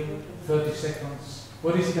review, 30 seconds?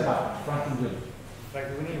 What is it about, Frankenweenie?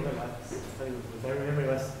 Frankenweenie, I remember it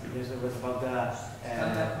was about the.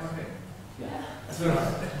 Yeah.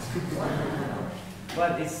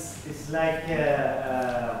 But it's like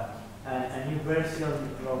a new version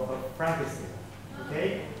of Frankenstein, okay?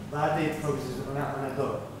 But it focuses on a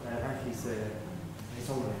dog and his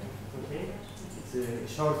owner, okay? It's a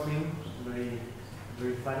short film,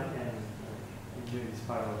 very funny, and enjoy this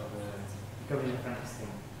part of becoming a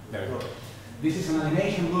Frankenstein. This is an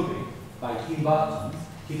animation movie by Tim Burton.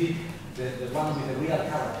 He did the one with the real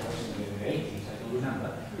characters in the 80s, I don't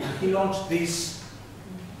remember. And he launched this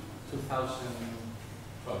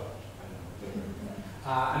 2012.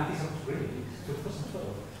 And it is really 2012.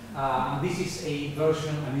 And this is a new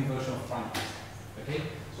version of Frankenstein. Okay?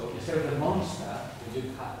 So instead of the monster, what you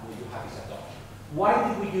have is a dog. Why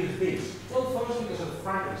did we use this? Well, first because of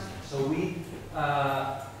Frankenstein. So we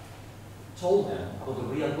told them about the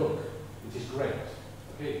real book, which is great.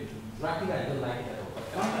 Okay, Dracula, I don't like it at all. But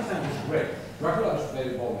Frankenstein was great. Dracula was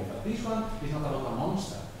very boring, but this one is not about a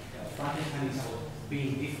monster. Frankenstein is about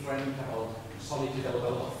being different, about solitude, about a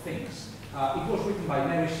lot of things. It was written by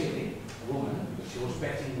Mary Shelley, a woman, because she was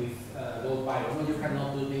betting with Lord Byron. No, you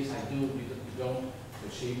cannot do this, I do, you don't. So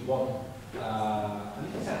she won.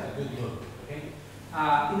 And it's a good book. Okay?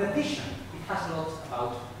 In addition, it has a lot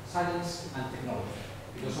about science and technology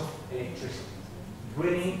because of electricity,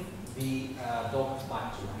 bringing the dog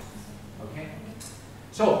back to life. Okay?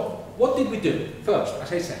 So, what did we do? First,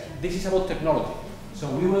 as I said, this is about technology. So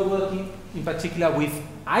we were working in particular with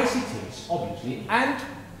ICTs, obviously, and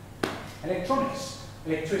electronics,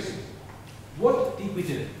 electricity. What did we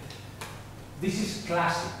do? This is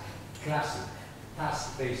classic,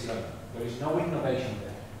 task-based learning. There is no innovation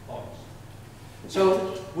there, obviously.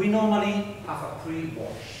 So we normally have a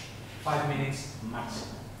pre-wash, 5 minutes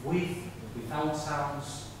maximum, without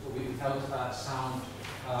sounds, without sound,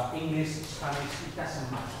 English, Spanish, it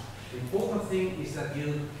doesn't matter. The important thing is that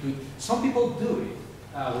you do. Some people do it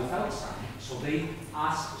without sound, so they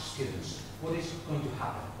ask students what is going to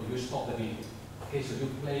happen when you stop the video. Okay, so you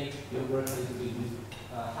work a little bit with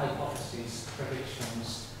hypotheses,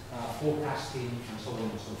 predictions, forecasting, and so on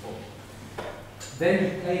and so forth. Then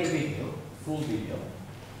you play the video, full video,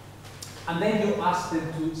 and then you ask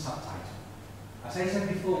them to subtitle. As I said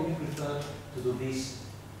before, we prefer to do this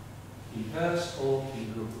in pairs or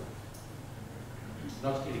in group work,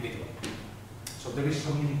 not individual. So there is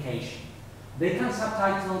communication. They can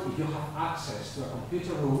subtitle if you have access to a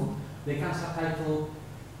computer room. They can subtitle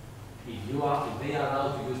if they are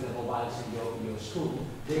allowed to use their mobiles in your school.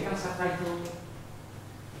 They can subtitle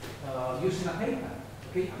using a paper.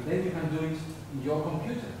 Okay, and then you can do it in your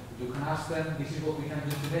computer. You can ask them, this is what we can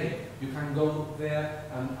do today. You can go there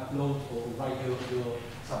and upload or write your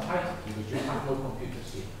subtitle because you have no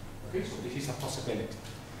computers here. Okay, so this is a possibility.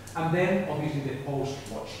 And then obviously the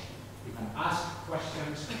post-watching. You can ask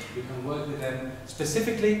questions, you can work with them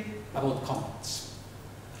specifically about comments.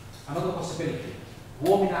 Another possibility,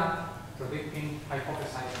 warming up, predicting,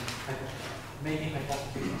 hypothesizing, making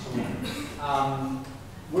hypotheses and so on.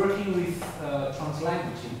 Working with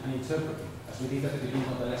translating and interpreting, as we did at the beginning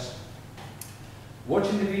of the lesson.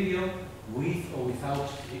 Watching the video with or without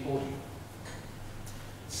the audio.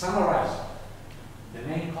 Summarizing the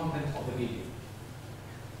main content of the video.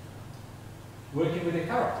 Working with the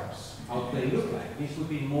characters, how they look like. This would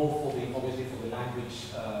be more for the, obviously for the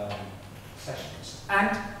language sessions.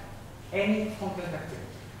 And any content activity.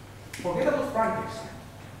 Forget about Frankenstein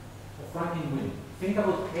or Frankenweenie. Think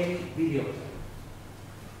about any video clip.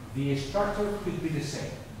 The structure could be the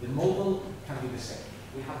same. The model can be the same.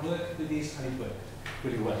 We have worked with this and it worked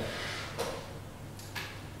really well.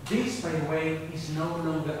 This, by the way, is no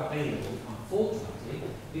longer available, unfortunately.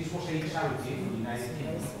 This was a charity in the United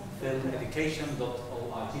Kingdom,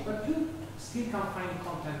 filmeducation.org, but you still can find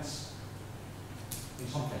contents in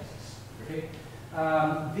some places. Okay?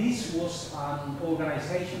 This was an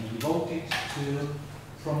organization devoted to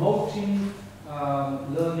promoting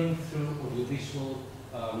learning through audiovisual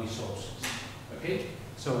resources. Okay?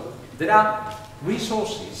 So there are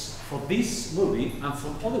resources for this movie and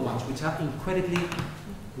for other ones which are incredibly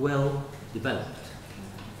well developed.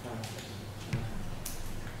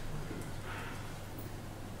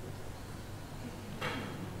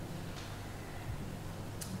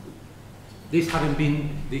 This having been,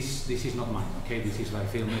 this is not mine, okay? This is like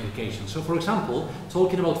film education. So for example,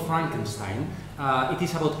 talking about Frankenstein, it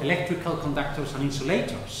is about electrical conductors and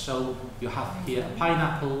insulators. So you have here a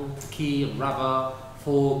pineapple, key, rubber,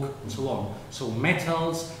 fork, and so on. So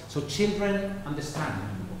metals, so children understand,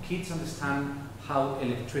 kids understand how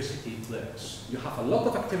electricity works. You have a lot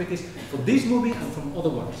of activities for this movie and from other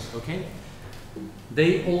ones, okay?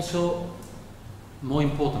 They also, more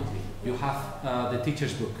importantly, you have the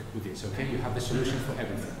teacher's book with this, okay? You have the solution for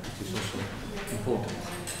everything, which is also important.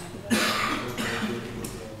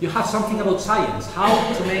 You have something about science,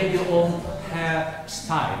 how to make your own hair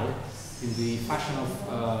style in the fashion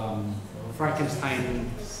of Frankenstein.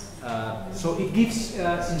 So it gives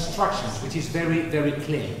instructions, which is very, very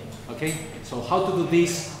clear, okay? So how to do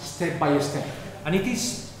this step by step. And it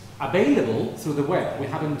is available through the web. We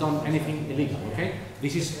haven't done anything illegal, okay?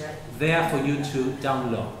 This is there for you to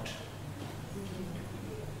download.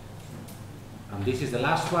 And this is the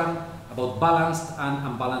last one about balanced and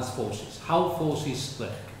unbalanced forces. How forces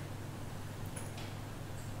work.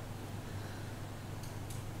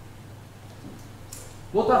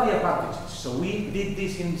 What are the advantages? So we did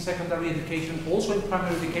this in secondary education, also in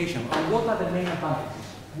primary education. And what are the main advantages?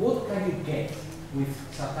 What can you get with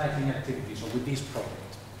subtitling activities or with this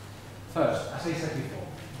project? First, as I said before,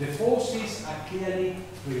 the forces are clearly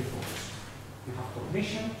reinforced. You have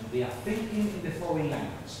cognition, they are thinking in the foreign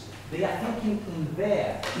language. They are thinking in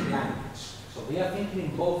their language. So they are thinking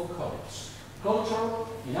in both codes. Culture,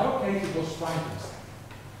 in our case, it was Frankenstein.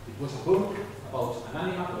 It was a book about an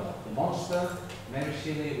animal, the monster. Mary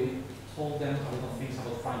Shelley, we told them a lot of things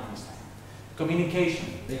about Frankenstein.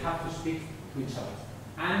 Communication, they have to speak to each other.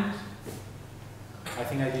 And, I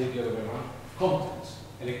think I did the other way around, contents,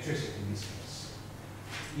 electricity in this case,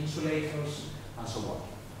 insulators, and so on.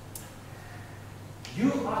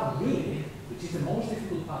 You are really, which is the most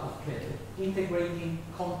difficult part of CLIL, integrating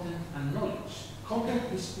content and knowledge.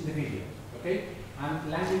 Content is in the video, okay?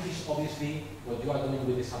 And language is obviously what you are doing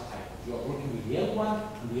with the subtitles. You are working with the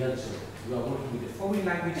L1 and the L2. You are working with the foreign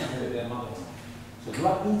language and with the mother tongue. So you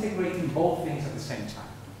are integrating both things at the same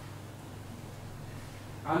time.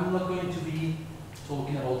 I'm not going to be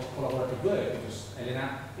talking about collaborative work because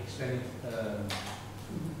Elena explained it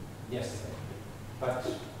yesterday. But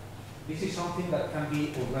this is something that can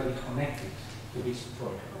be already connected to this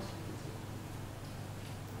project.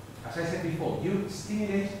 As I said before, you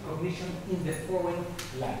stimulate cognition in the foreign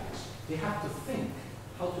language. They have to think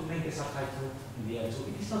how to make a subtitle in the L2.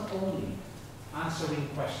 It is not only answering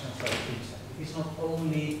questions by the teacher. It is not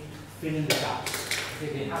only filling the gaps.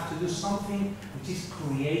 Okay? They have to do something which is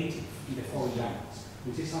creative in the foreign language,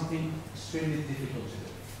 which is something extremely difficult to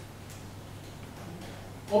do.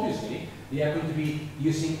 Obviously, they are going to be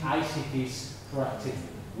using ICTs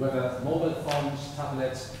proactively, whether mobile phones,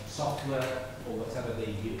 tablets, software, or whatever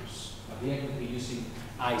they use. But they are going to be using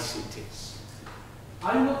ICTs.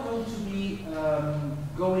 I'm not going to be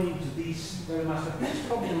going into this very much, but this is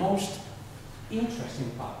probably the most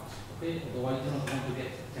interesting part, okay? Although I do not want to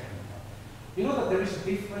get technical. You know that there is a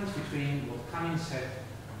difference between what Kamin said,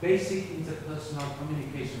 basic interpersonal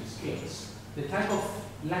communication skills, the type of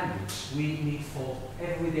language we need for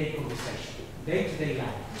everyday conversation, day-to-day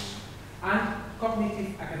language, and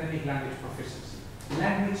cognitive academic language proficiency,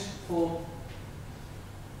 language for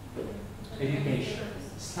education,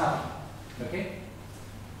 study, okay?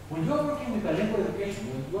 When you are working with bilingual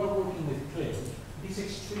education, when you are working with CLIL, it is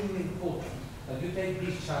extremely important that you take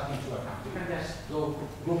this chart into account. You can just go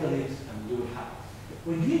Google it and you will have it.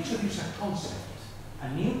 When you introduce a concept, a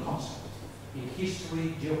new concept, in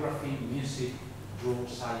history, geography, music, draw,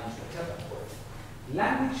 science, whatever,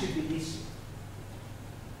 language should be easy.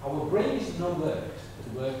 Our brain is no work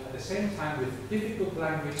to work at the same time with difficult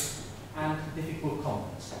language and difficult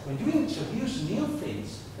concepts. When you introduce new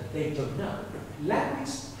things that they don't know, language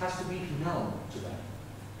has to be known to them.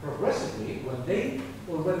 Progressively, when they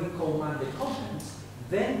already command the contents,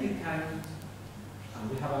 then you can, and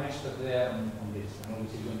we have an expert there on this, I know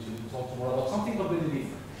he's going to talk tomorrow about something completely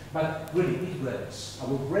different, but really it works.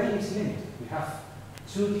 Our brain is limited. We have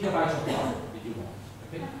 2 gigabytes of power, if you want.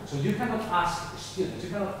 Okay? So you cannot ask students, you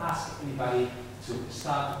cannot ask anybody to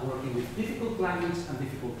start working with difficult language and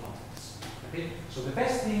difficult concepts. Okay? So the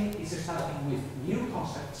best thing is starting with new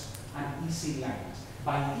concepts and easy language.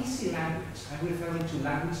 By easy language, I'm referring to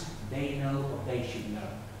language they know or they should know.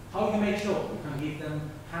 How you make sure? You can give them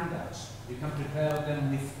handouts. You can prepare them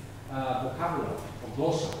with vocabulary or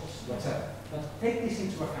glossaries, whatever. But take this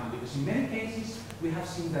into account because in many cases we have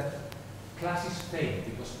seen that classes fail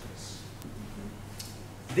because of this.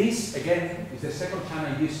 This, again, is the second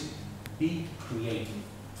time I use it. Be creative.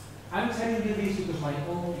 I'm telling you this because my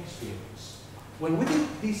own experience. When we did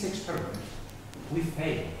this experiment, we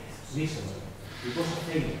failed miserably. It was a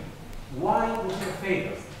failure. Why was it a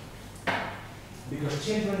failure? Because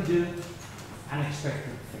children do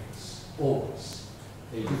unexpected things, always.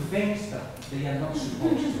 They do things that they are not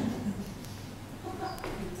supposed to.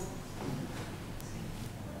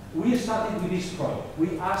 We started with this project.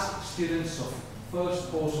 We asked students of first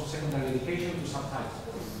course of secondary education to subtitle.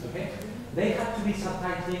 Okay? They had to be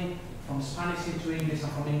subtitling from Spanish into English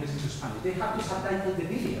and from English into Spanish. They had to subtitle the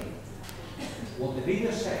video. What the video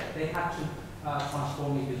said, they had to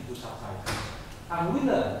transform it into subtitles. And we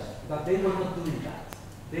learned that they were not doing that.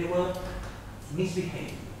 They were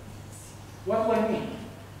misbehaving. What do I mean?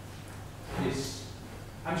 Is,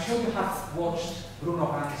 I'm sure you have watched Bruno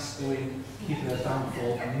Ganz doing Hitler's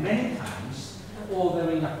Downfall many times,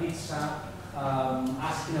 ordering a pizza,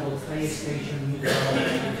 asking about PlayStation,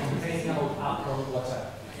 complaining about Apple,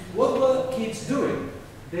 whatever. What were kids doing?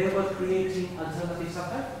 They were creating alternative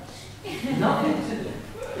subtitles. Nothing to do.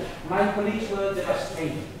 My colleagues were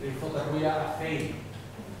devastated. They thought that we are a failure.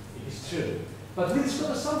 It is true. But we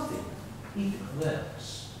discovered something. it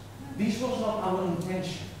works. This was not our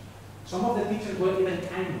intention. Some of the teachers were even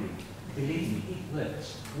angry. Believe me, it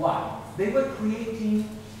works. Why? They were creating,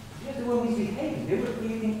 yes, they were misbehaving. They were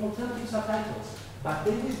creating alternative subtitles, but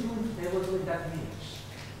they were doing that in English.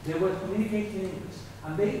 They were communicating in English,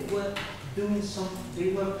 and they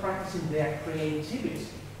were practicing their creativity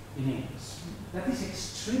in English. That is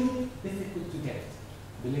extremely difficult to get.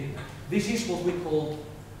 Believe me. This is what we call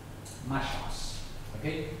mashups.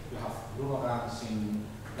 Okay? You have Ruragans in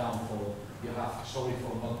Downfall. You have, sorry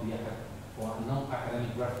for not the for a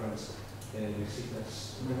non-academic reference, the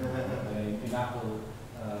secrets in Apple.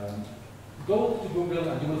 Go to Google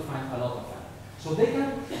and you will find a lot of them. So they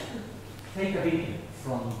can take a video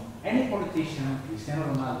from any politician,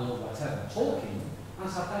 Cristiano Ronaldo, whatever, talking and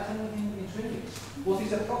subtitling into English. What is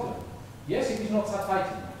the problem? Yes, it is not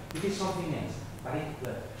subtitling. It is something else, but it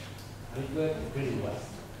worked. And it worked really well.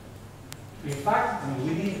 In fact,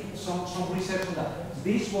 we did some research on that.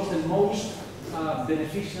 This was the most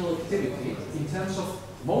beneficial activity in terms of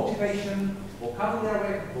motivation,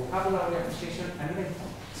 vocabulary acquisition, and even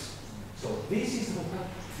context. So this is the vocabulary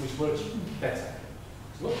which works better.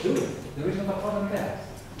 So do it. There is not a problem there.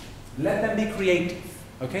 Let them be creative.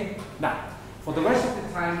 Okay? Now, for the rest of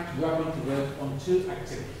the time, we are going to work on 2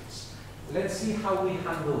 activities. Let's see how we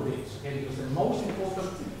handle this. Okay? Because the most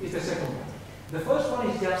important is the second one. The first one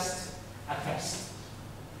is just a test.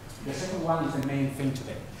 The second one is the main thing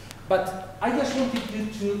today. But I just wanted you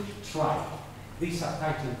to try this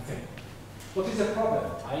subtitling thing. What is the problem?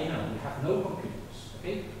 I know we have no computers,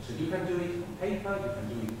 okay? So you can do it on paper, you can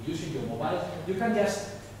do it using your mobile. You can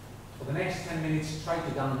just, for the next 10 minutes, try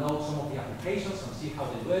to download some of the applications and see how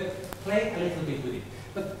they work. Play a little bit with it.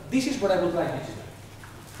 But this is what I would like you to do.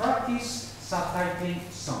 Practice subtitling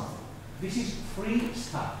something. This is free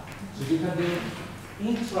stuff. So you can do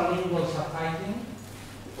intralingual subtitling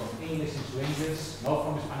from English into English, not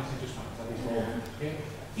from Spanish into Spanish, that is all. Okay?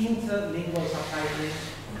 Interlingual subtitling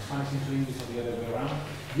from Spanish into English or the other way around.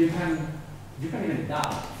 You can even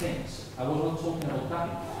dub things. I was not talking about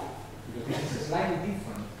dubbing because this is slightly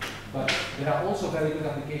different, but there are also very good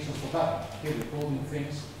applications for dubbing. Okay, recording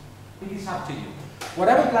things. It is up to you. What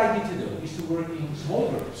I would like you to do is to work in small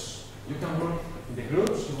groups. You can work in the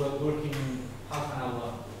groups you were working half an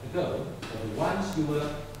hour ago, or the ones you were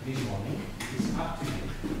this morning. It's up to you.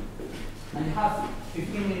 And you have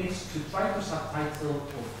 15 minutes to try to subtitle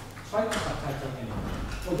anything.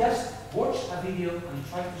 Or just watch a video and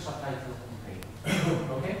try to subtitle on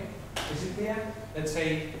paper. Okay? Is it clear? Let's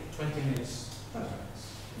say 20 minutes. 20 minutes.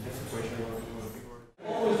 That's the question.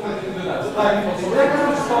 Always wanted to do that. So we're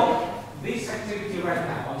going to stop this activity right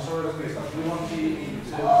now. I'm sorry, Christoph. We want to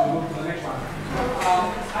move to the next one.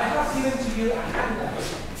 I have given to you a handout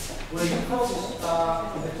where you focus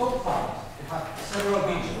on the top part. You have several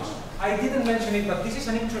videos. I didn't mention it, but this is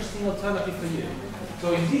an interesting alternative for you.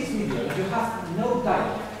 So in this video, you have no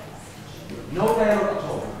dialogue. No dialogue at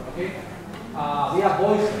all. Okay? They are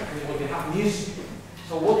voices, or they have music.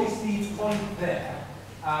 So what is the point there?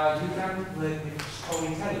 You can work with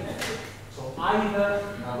storytelling. So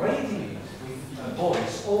either narrating it with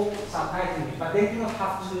voice or subtitling it, but they do not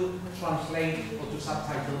have to translate or to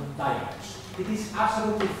subtitle dialogues. It is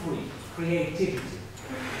absolutely free. Creativity.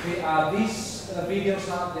 Okay, these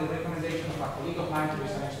videos are the recommendation of a colleague of mine who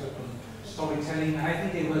is an expert on storytelling, and I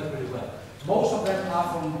think they work really well. Most of them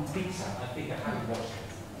are from Pizza. I think I haven't watched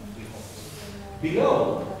it before.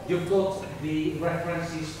 Below, you've got the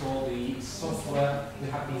references for the software we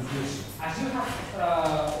have been using. As you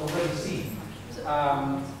have already seen,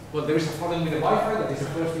 well, there is a problem with the Wi-Fi. That is the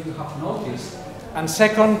first thing you have noticed. And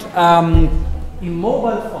second, in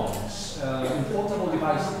mobile phones, in portable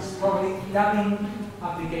devices, probably dubbing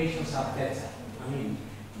applications are better. I mean,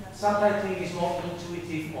 subtitling is more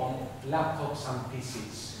intuitive on laptops and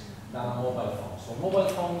PCs than on mobile phones. So mobile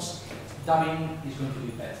phones, dubbing is going to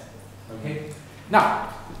be better. Okay? Now,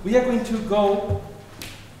 we are going to go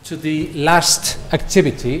to the last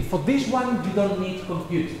activity. For this one, you don't need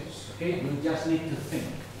computers. Okay? You just need to think.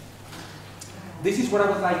 This is what I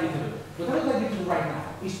would like you to do. What I would like you to do right now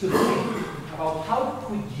is to think about how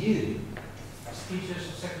could you, as teachers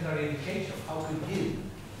of secondary education, how could you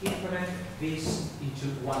implement this into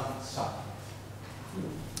one subject.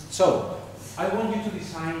 So, I want you to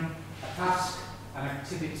design a task, an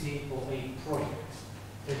activity, or a project.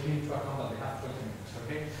 Taking into account that they have 20 minutes,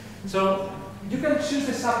 okay? So, you can choose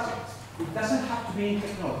the subject. It doesn't have to be in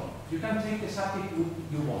technology. You can take the subject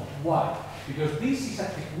you want. Why? Because this is a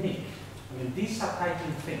technique. I mean, this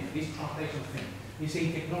subtitling thing, this translation thing, is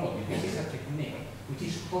a technology. This is a technique which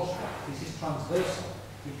is cross-wise. This is transversal.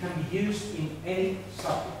 It can be used in any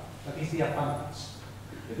subject. That is the advantage.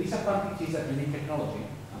 The disadvantage is that you need technology,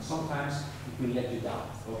 and sometimes it will let you down.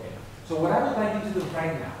 Okay. So what I would like you to do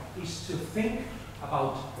right now is to think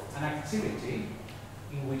about an activity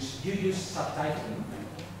in which you use subtitling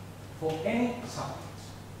for any subject.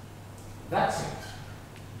 That's it.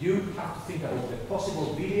 You have to think about the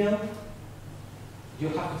possible video. You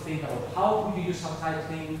have to think about how would you use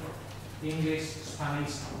subtitling, English,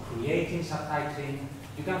 Spanish, creating subtitling.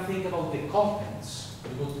 You can think about the contents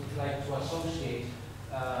you would like to associate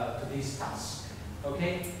to this task.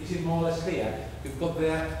 Okay? Is it more or less clear? You've got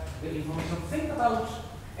there the information. Think about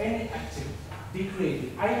any activity. Be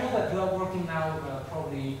creative. I know that you are working now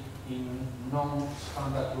probably in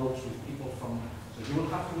non-standard groups with people from, so you will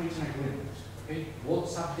have to reach an agreement. Okay? What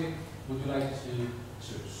subject would you like to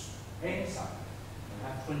choose? Any subject. You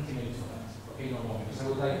have 20 minutes for that. Okay, no more, because I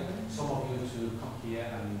would like some of you to come here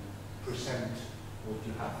and present what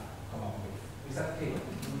you have come up with. Is that clear?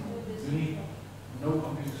 You need no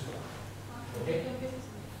computers for that. Okay?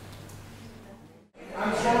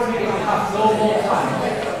 I'm sorry I have no more time.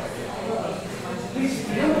 Please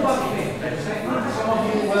do one thing. Some of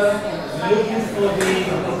you were looking for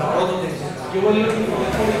you were looking for the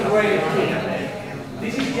holy grail.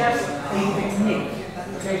 This is just a technique.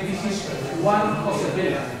 Okay, this is one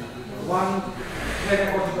possibility, one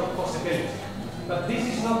pedagogical possibility. But this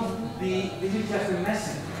is not this is just a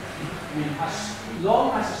message. I mean, as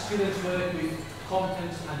long as students work with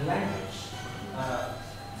content and language,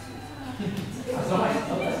 as long as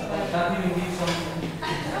that even needs something.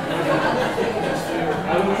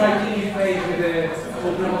 I will try to imitate with the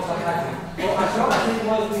program of subtitling. Or as long as they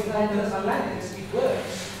work with content and language, it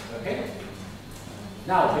works. Okay?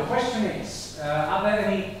 Now, the question is, are there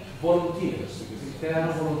any volunteers? Because if there are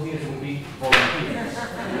no volunteers, there will be volunteers.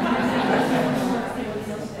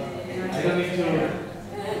 I don't need to.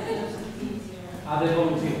 Are there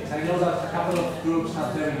volunteers? I know that a couple of groups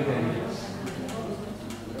have very good ideas.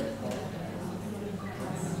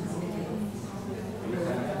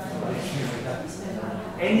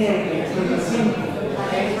 Any idea? It's pretty simple.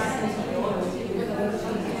 Okay?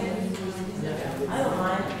 I don't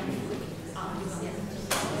mind.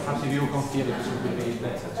 Perhaps if you come here, it would be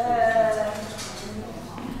better.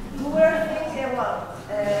 We were thinking, well,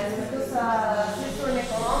 because she's from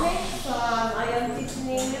economics, I am teaching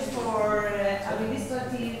English for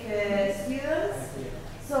administrative students.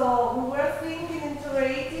 So we were thinking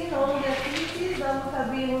integrating all the activities that we have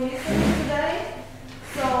been listening today.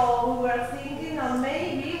 So we were thinking that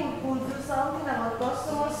maybe we could do something about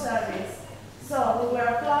customer service. So we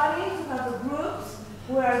were planning to have groups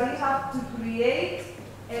where we have to create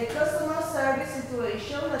a customer service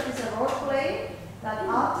situation that is a role play, that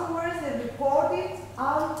afterwards they record it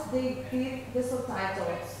and they give the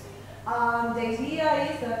subtitles. And the idea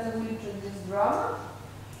is that they will introduce drama,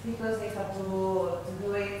 because they have to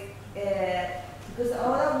do it, because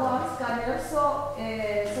other ones can also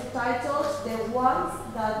subtitles the ones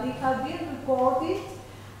that they have been recorded,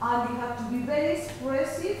 and they have to be very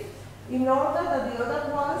expressive in order that the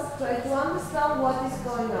other ones try to understand what is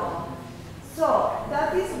going on. So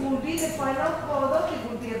that will be the final product. It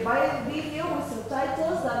will be a video with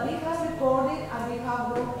subtitles that they have recorded and they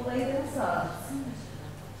have role played themselves.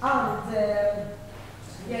 And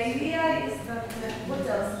the idea is that, what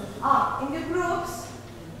else? In the groups,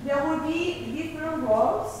 there will be different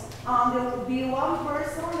roles, and there will be one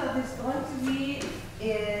person that is going to be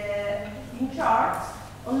in charge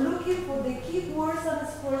of looking for the keywords and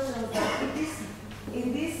expressions that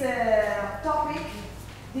in this topic,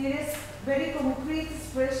 there is very concrete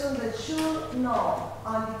expression that should know,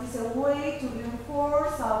 and it is a way to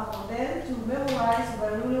reinforce and for them to memorize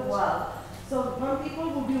really well. So some people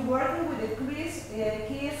will be working with the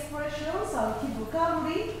key expressions and key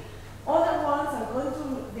vocabulary. Other ones are going to,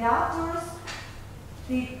 the actors,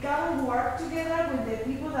 they can work together with the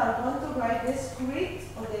people that are going to write the script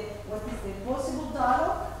or what is the possible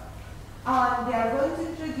dialogue. And they are going to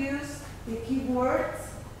introduce the keywords.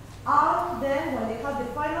 And then when they have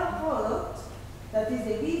the final product, that is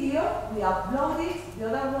the video, we upload it, the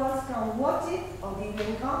other ones can watch it, or they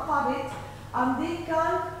can have it, and they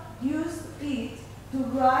can use it to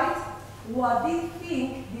write what they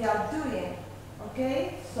think they are doing.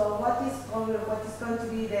 Okay? So what is going to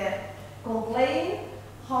be the complaint,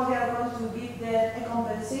 how they are going to give a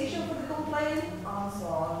compensation for the complaint, and so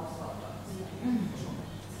on and so on.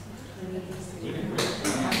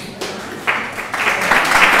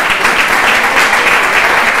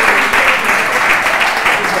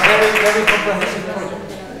 Very comprehensive project.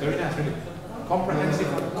 Very nice, really. Comprehensive.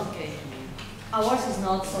 Okay. Ours is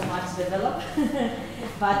not so much developed,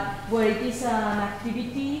 but where it is an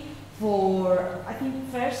activity for, I think,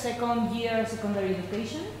 first, second year secondary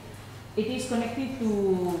education. It is connected to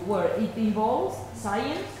where it involves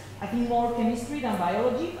science, I think more chemistry than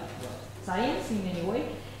biology, science in any way,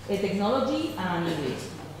 technology and English.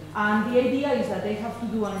 And the idea is that they have to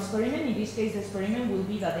do an experiment. In this case, the experiment will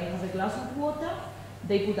be that they have a glass of water,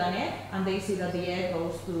 they put an egg, and they see that the egg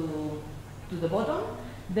goes to the bottom.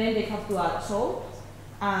 Then they have to add salt,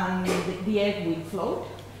 and the egg will float.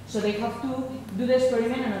 So they have to do the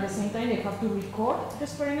experiment, and at the same time they have to record the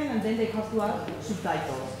experiment, and then they have to add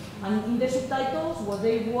subtitles. And in the subtitles, what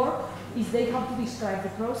they work is they have to describe the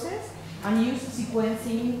process and use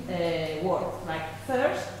sequencing words. Like,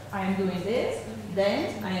 first, I am doing this,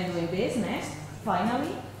 then I am doing this, next,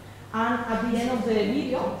 finally. And at the end of the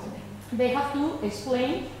video, they have to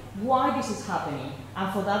explain why this is happening.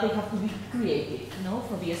 And for that, they have to be creative. You know,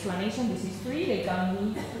 for the explanation, this is free, they can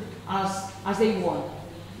do as they want.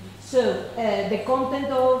 So the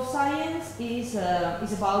content of science is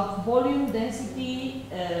about volume, density,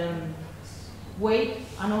 weight,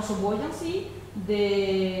 and also buoyancy,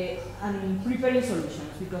 and preparing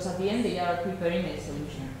solutions, because at the end they are preparing a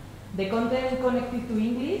solution. The content connected to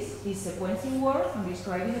English is sequencing words and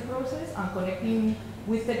describing the process, and connecting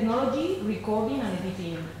with technology, recording and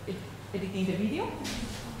editing the video.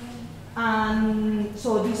 And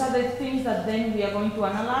so these are the things that then we are going to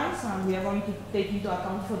analyze, and we are going to take into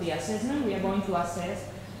account for the assessment. We are going to assess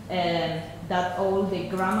that all the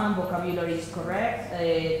grammar and vocabulary is correct,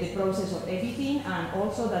 the process of editing, and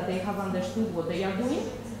also that they have understood what they are doing,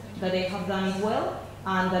 that they have done it well,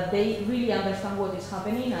 and that they really understand what is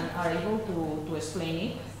happening and are able to explain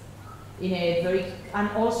it in a very, and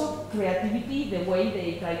also creativity, the way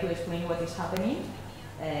they try to explain what is happening,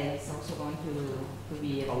 is also going to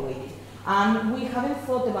be evaluated. And we haven't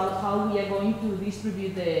thought about how we are going to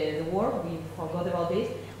distribute the work, we forgot about this,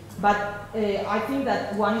 but I think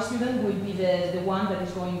that one student will be the one that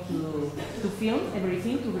is going to film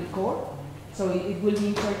everything, to record, so it will be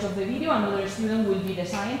in charge of the video. Another student will be the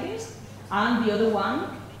scientist, and the other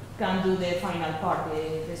one can do the final part,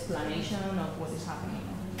 the explanation of what is happening.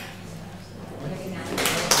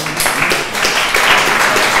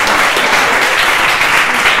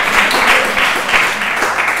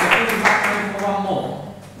 One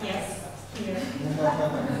more. Yes, here.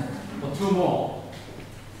 Or two more.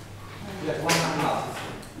 Yes, one and last.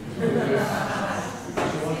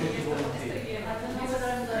 She wanted to volunteer. I don't know whether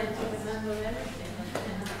I'm going to remember everything.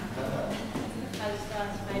 I'll start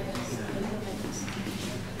by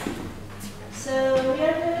So we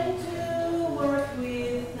are going to work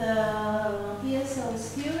with ESL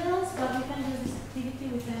students, but we can do this activity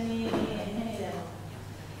with any level.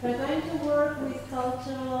 We're going to work with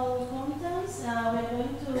cultural contents. We're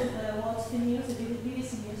going to watch the news, the BBC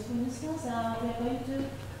News, for instance. We're going to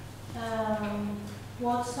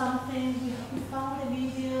watch something. We found a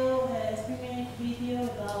video, a 3-minute video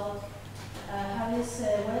about Harry's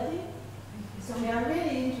wedding. So we are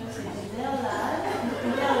really interested in their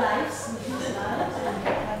lives,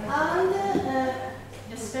 and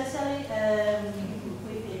especially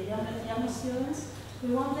with the young students. We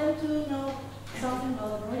want them to know something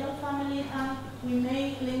about the royal family, and we may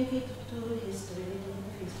link it to history,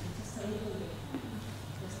 just a little bit,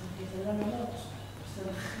 just in case they don't know much.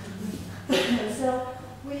 So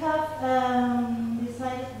we have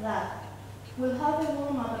decided that we'll have a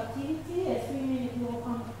warm-up activity, a 3-minute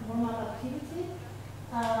warm-up activity,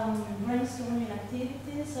 brainstorming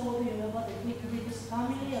activity. So what do you know about the British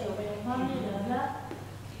family, or the royal family, blah,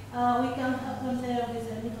 blah. We can open there with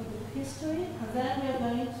a little bit of history, and then we are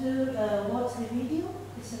going to watch the video.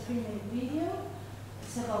 It's a 3-minute video.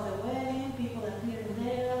 It's about the wedding, people appearing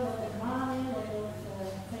there, a lot of money, a lot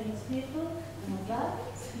of famous people, and all that.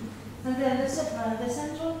 And then the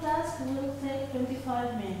central task will take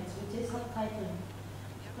 25 minutes, which is subtitling.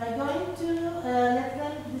 We're going to let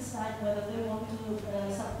them decide whether they want to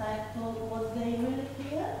subtitle what they really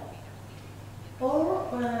hear, or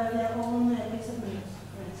their own piece of news,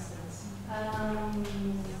 for instance.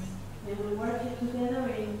 They will work it together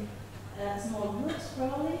in small groups,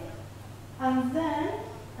 probably. And then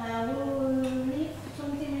we will leave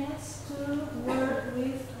 20 minutes to work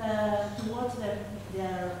with, to watch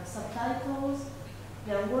their subtitles,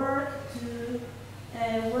 their work, to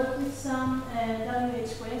work with some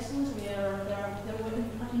WH questions.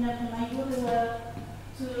 In my group there were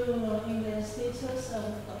 2 English teachers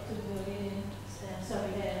up to the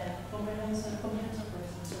comprehensive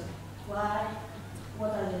questions. So why,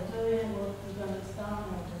 what are they doing, what do you understand,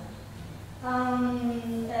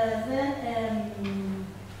 then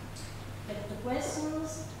the questions.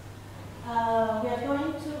 We are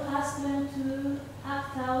going to ask them to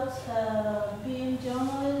act out being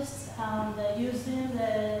journalists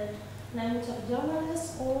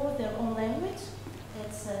for their own language.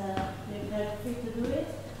 It's they're free to do it.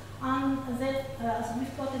 And then, as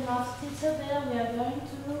we've got a math teacher there, we are going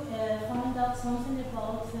to find out something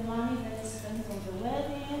about the money that is spent on the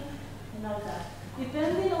wedding and all that.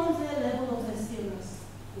 Depending on the level of the students.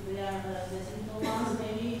 If they are the simple ones,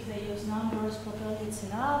 maybe if they use numbers properly, it's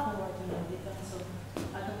enough, or depends on,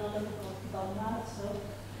 I don't know about math, so.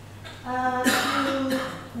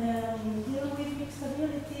 To deal with mixed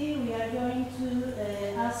ability, we are going to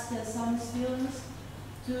ask some students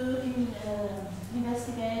to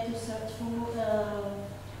investigate, to search for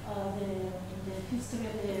the history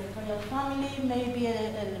of the royal family. Maybe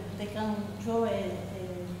they can draw a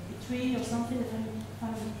tree or something, a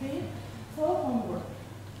family tree, for homework.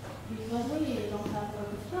 Because we don't have a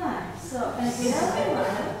lot of time. So, and the other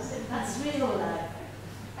one, that's real life.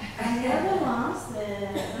 And the other ones, the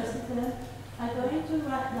are going to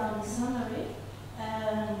write down a summary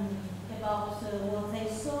about what they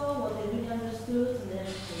saw, what they really understood, and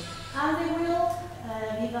everything. And they will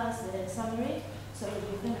give us the summary, so we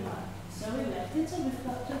give them a mark. So we like teacher, we've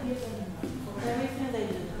got to give them a mark for everything they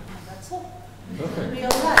do. And that's all. Perfect.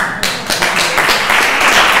 Real life.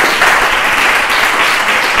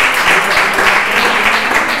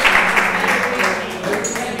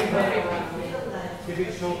 Keep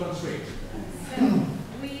it short and sweet.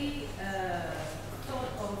 We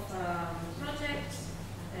thought of projects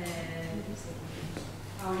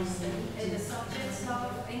in the subjects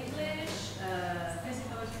of English,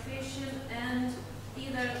 physical education, and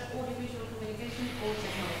either audiovisual communication or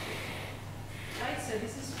technology. Right, so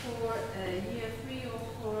this is for year 3 or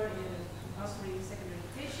 4 in compulsory secondary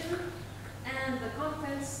education. And the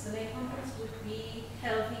contents, the main contents would be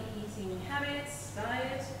healthy eating habits,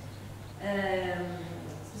 diet,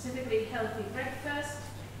 specifically healthy breakfast,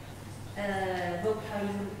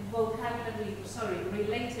 vocabulary,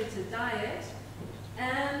 related to diet,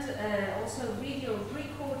 and also video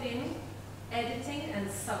recording, editing, and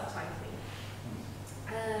subtitling.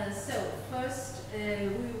 So first, we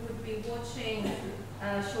would be watching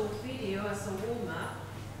a short video as a warm-up,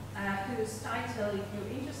 whose title, if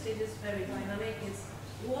you're interested, is very dynamic. It's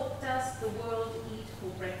 "What Does the World Eat for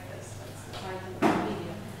Breakfast?" That's the title of the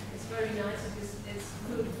video. It's very nice because it's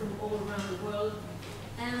food from all around the world.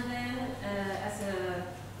 And then,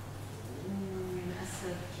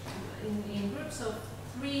 in groups of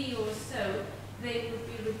 3 or so, they would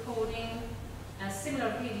be recording a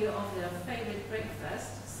similar video of their favorite breakfast.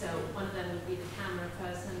 So one of them would be the camera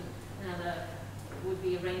person, another would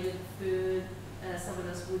be arranging food, someone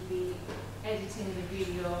else would be editing the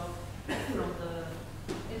video from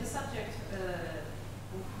in the subject.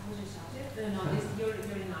 What's your subject? No, you're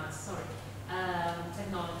in arts. Sorry,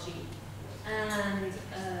 technology, and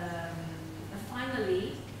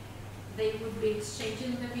finally, they would be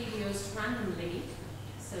exchanging the videos randomly.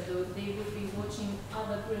 So they would be watching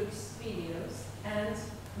other groups' videos and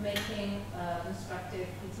making constructive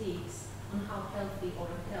critiques on how healthy or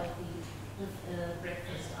unhealthy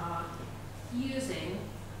breakfast are using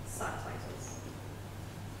subtitles.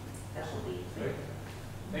 That will be great.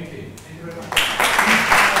 Thank you. Thank you very much.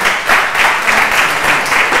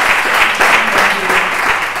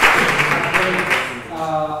 Very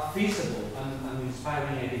feasible and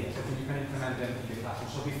inspiring ideas. I think you can implement them in the classroom.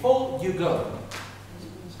 So before you go,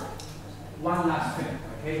 one last thing,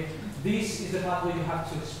 okay? This is the part where you have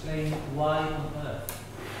to explain why on earth.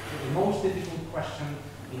 The most difficult question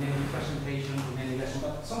in any presentation, in any lesson,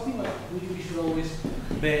 but something that we should always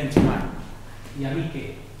bear into mind. Y a mí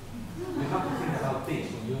qué? You have to think about this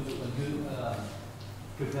when you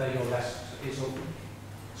prepare your lessons. Okay,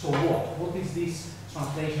 so what? What is this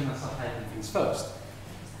translation and subtitling things? First,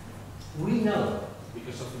 we know,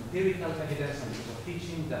 because of empirical evidence and because of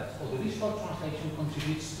teaching, that audiovisual translation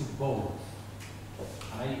contributes to both.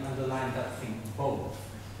 I underline that thing, both.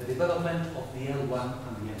 The development of the L1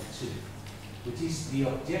 and the L2, which is the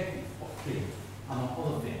objective of CLIL, among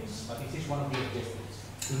other things, but it is one of the objectives.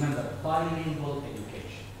 Remember, bilingual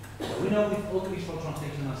education. So we know with audiovisual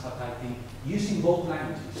translation and subtitling, using both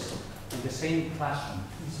languages in the same classroom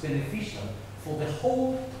is beneficial for the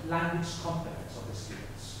whole language competence of the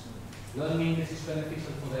students. Learning English is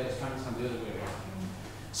beneficial for the Spanish and the other way around.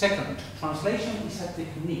 Second, translation is a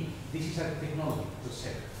technique. This is a technology, per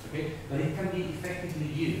se, okay? But it can be effectively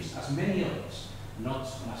used, as many others, not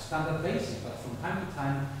on a standard basis, but from time to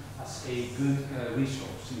time as a good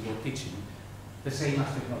resource in your teaching, the same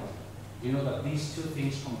as technology. You know that these two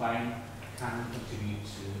things combined can contribute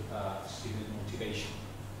to student motivation.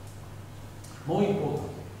 More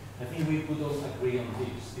importantly, I think we could all agree on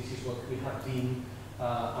this. This is what we have been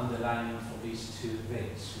underlining for these 2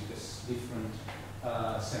 days with this different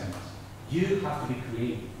seminars. You have to be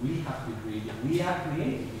creative. We have to be creative. We are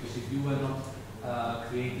creative because if you were not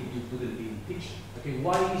creative, you couldn't be in teaching. Okay,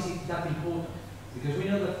 why is it that important? Because we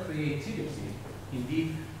know that creativity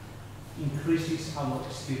indeed increases our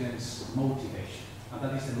students' motivation, and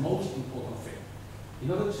that is the most important thing.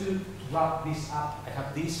 In order to wrap this up, I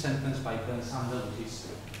have this sentence by Ben Sander, which is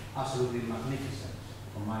absolutely magnificent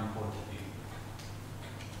from my point of view.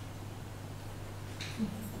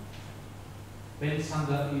 Ben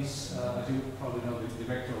Sander is, as you probably know, the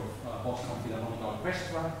director of Boston Philharmonic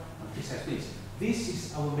Orchestra, and he says this: "This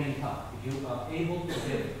is our main part. If you are able to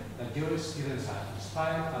get that your students are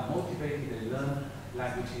inspired and motivated and learn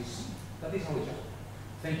languages, that is our job."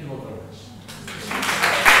 Thank you all very much.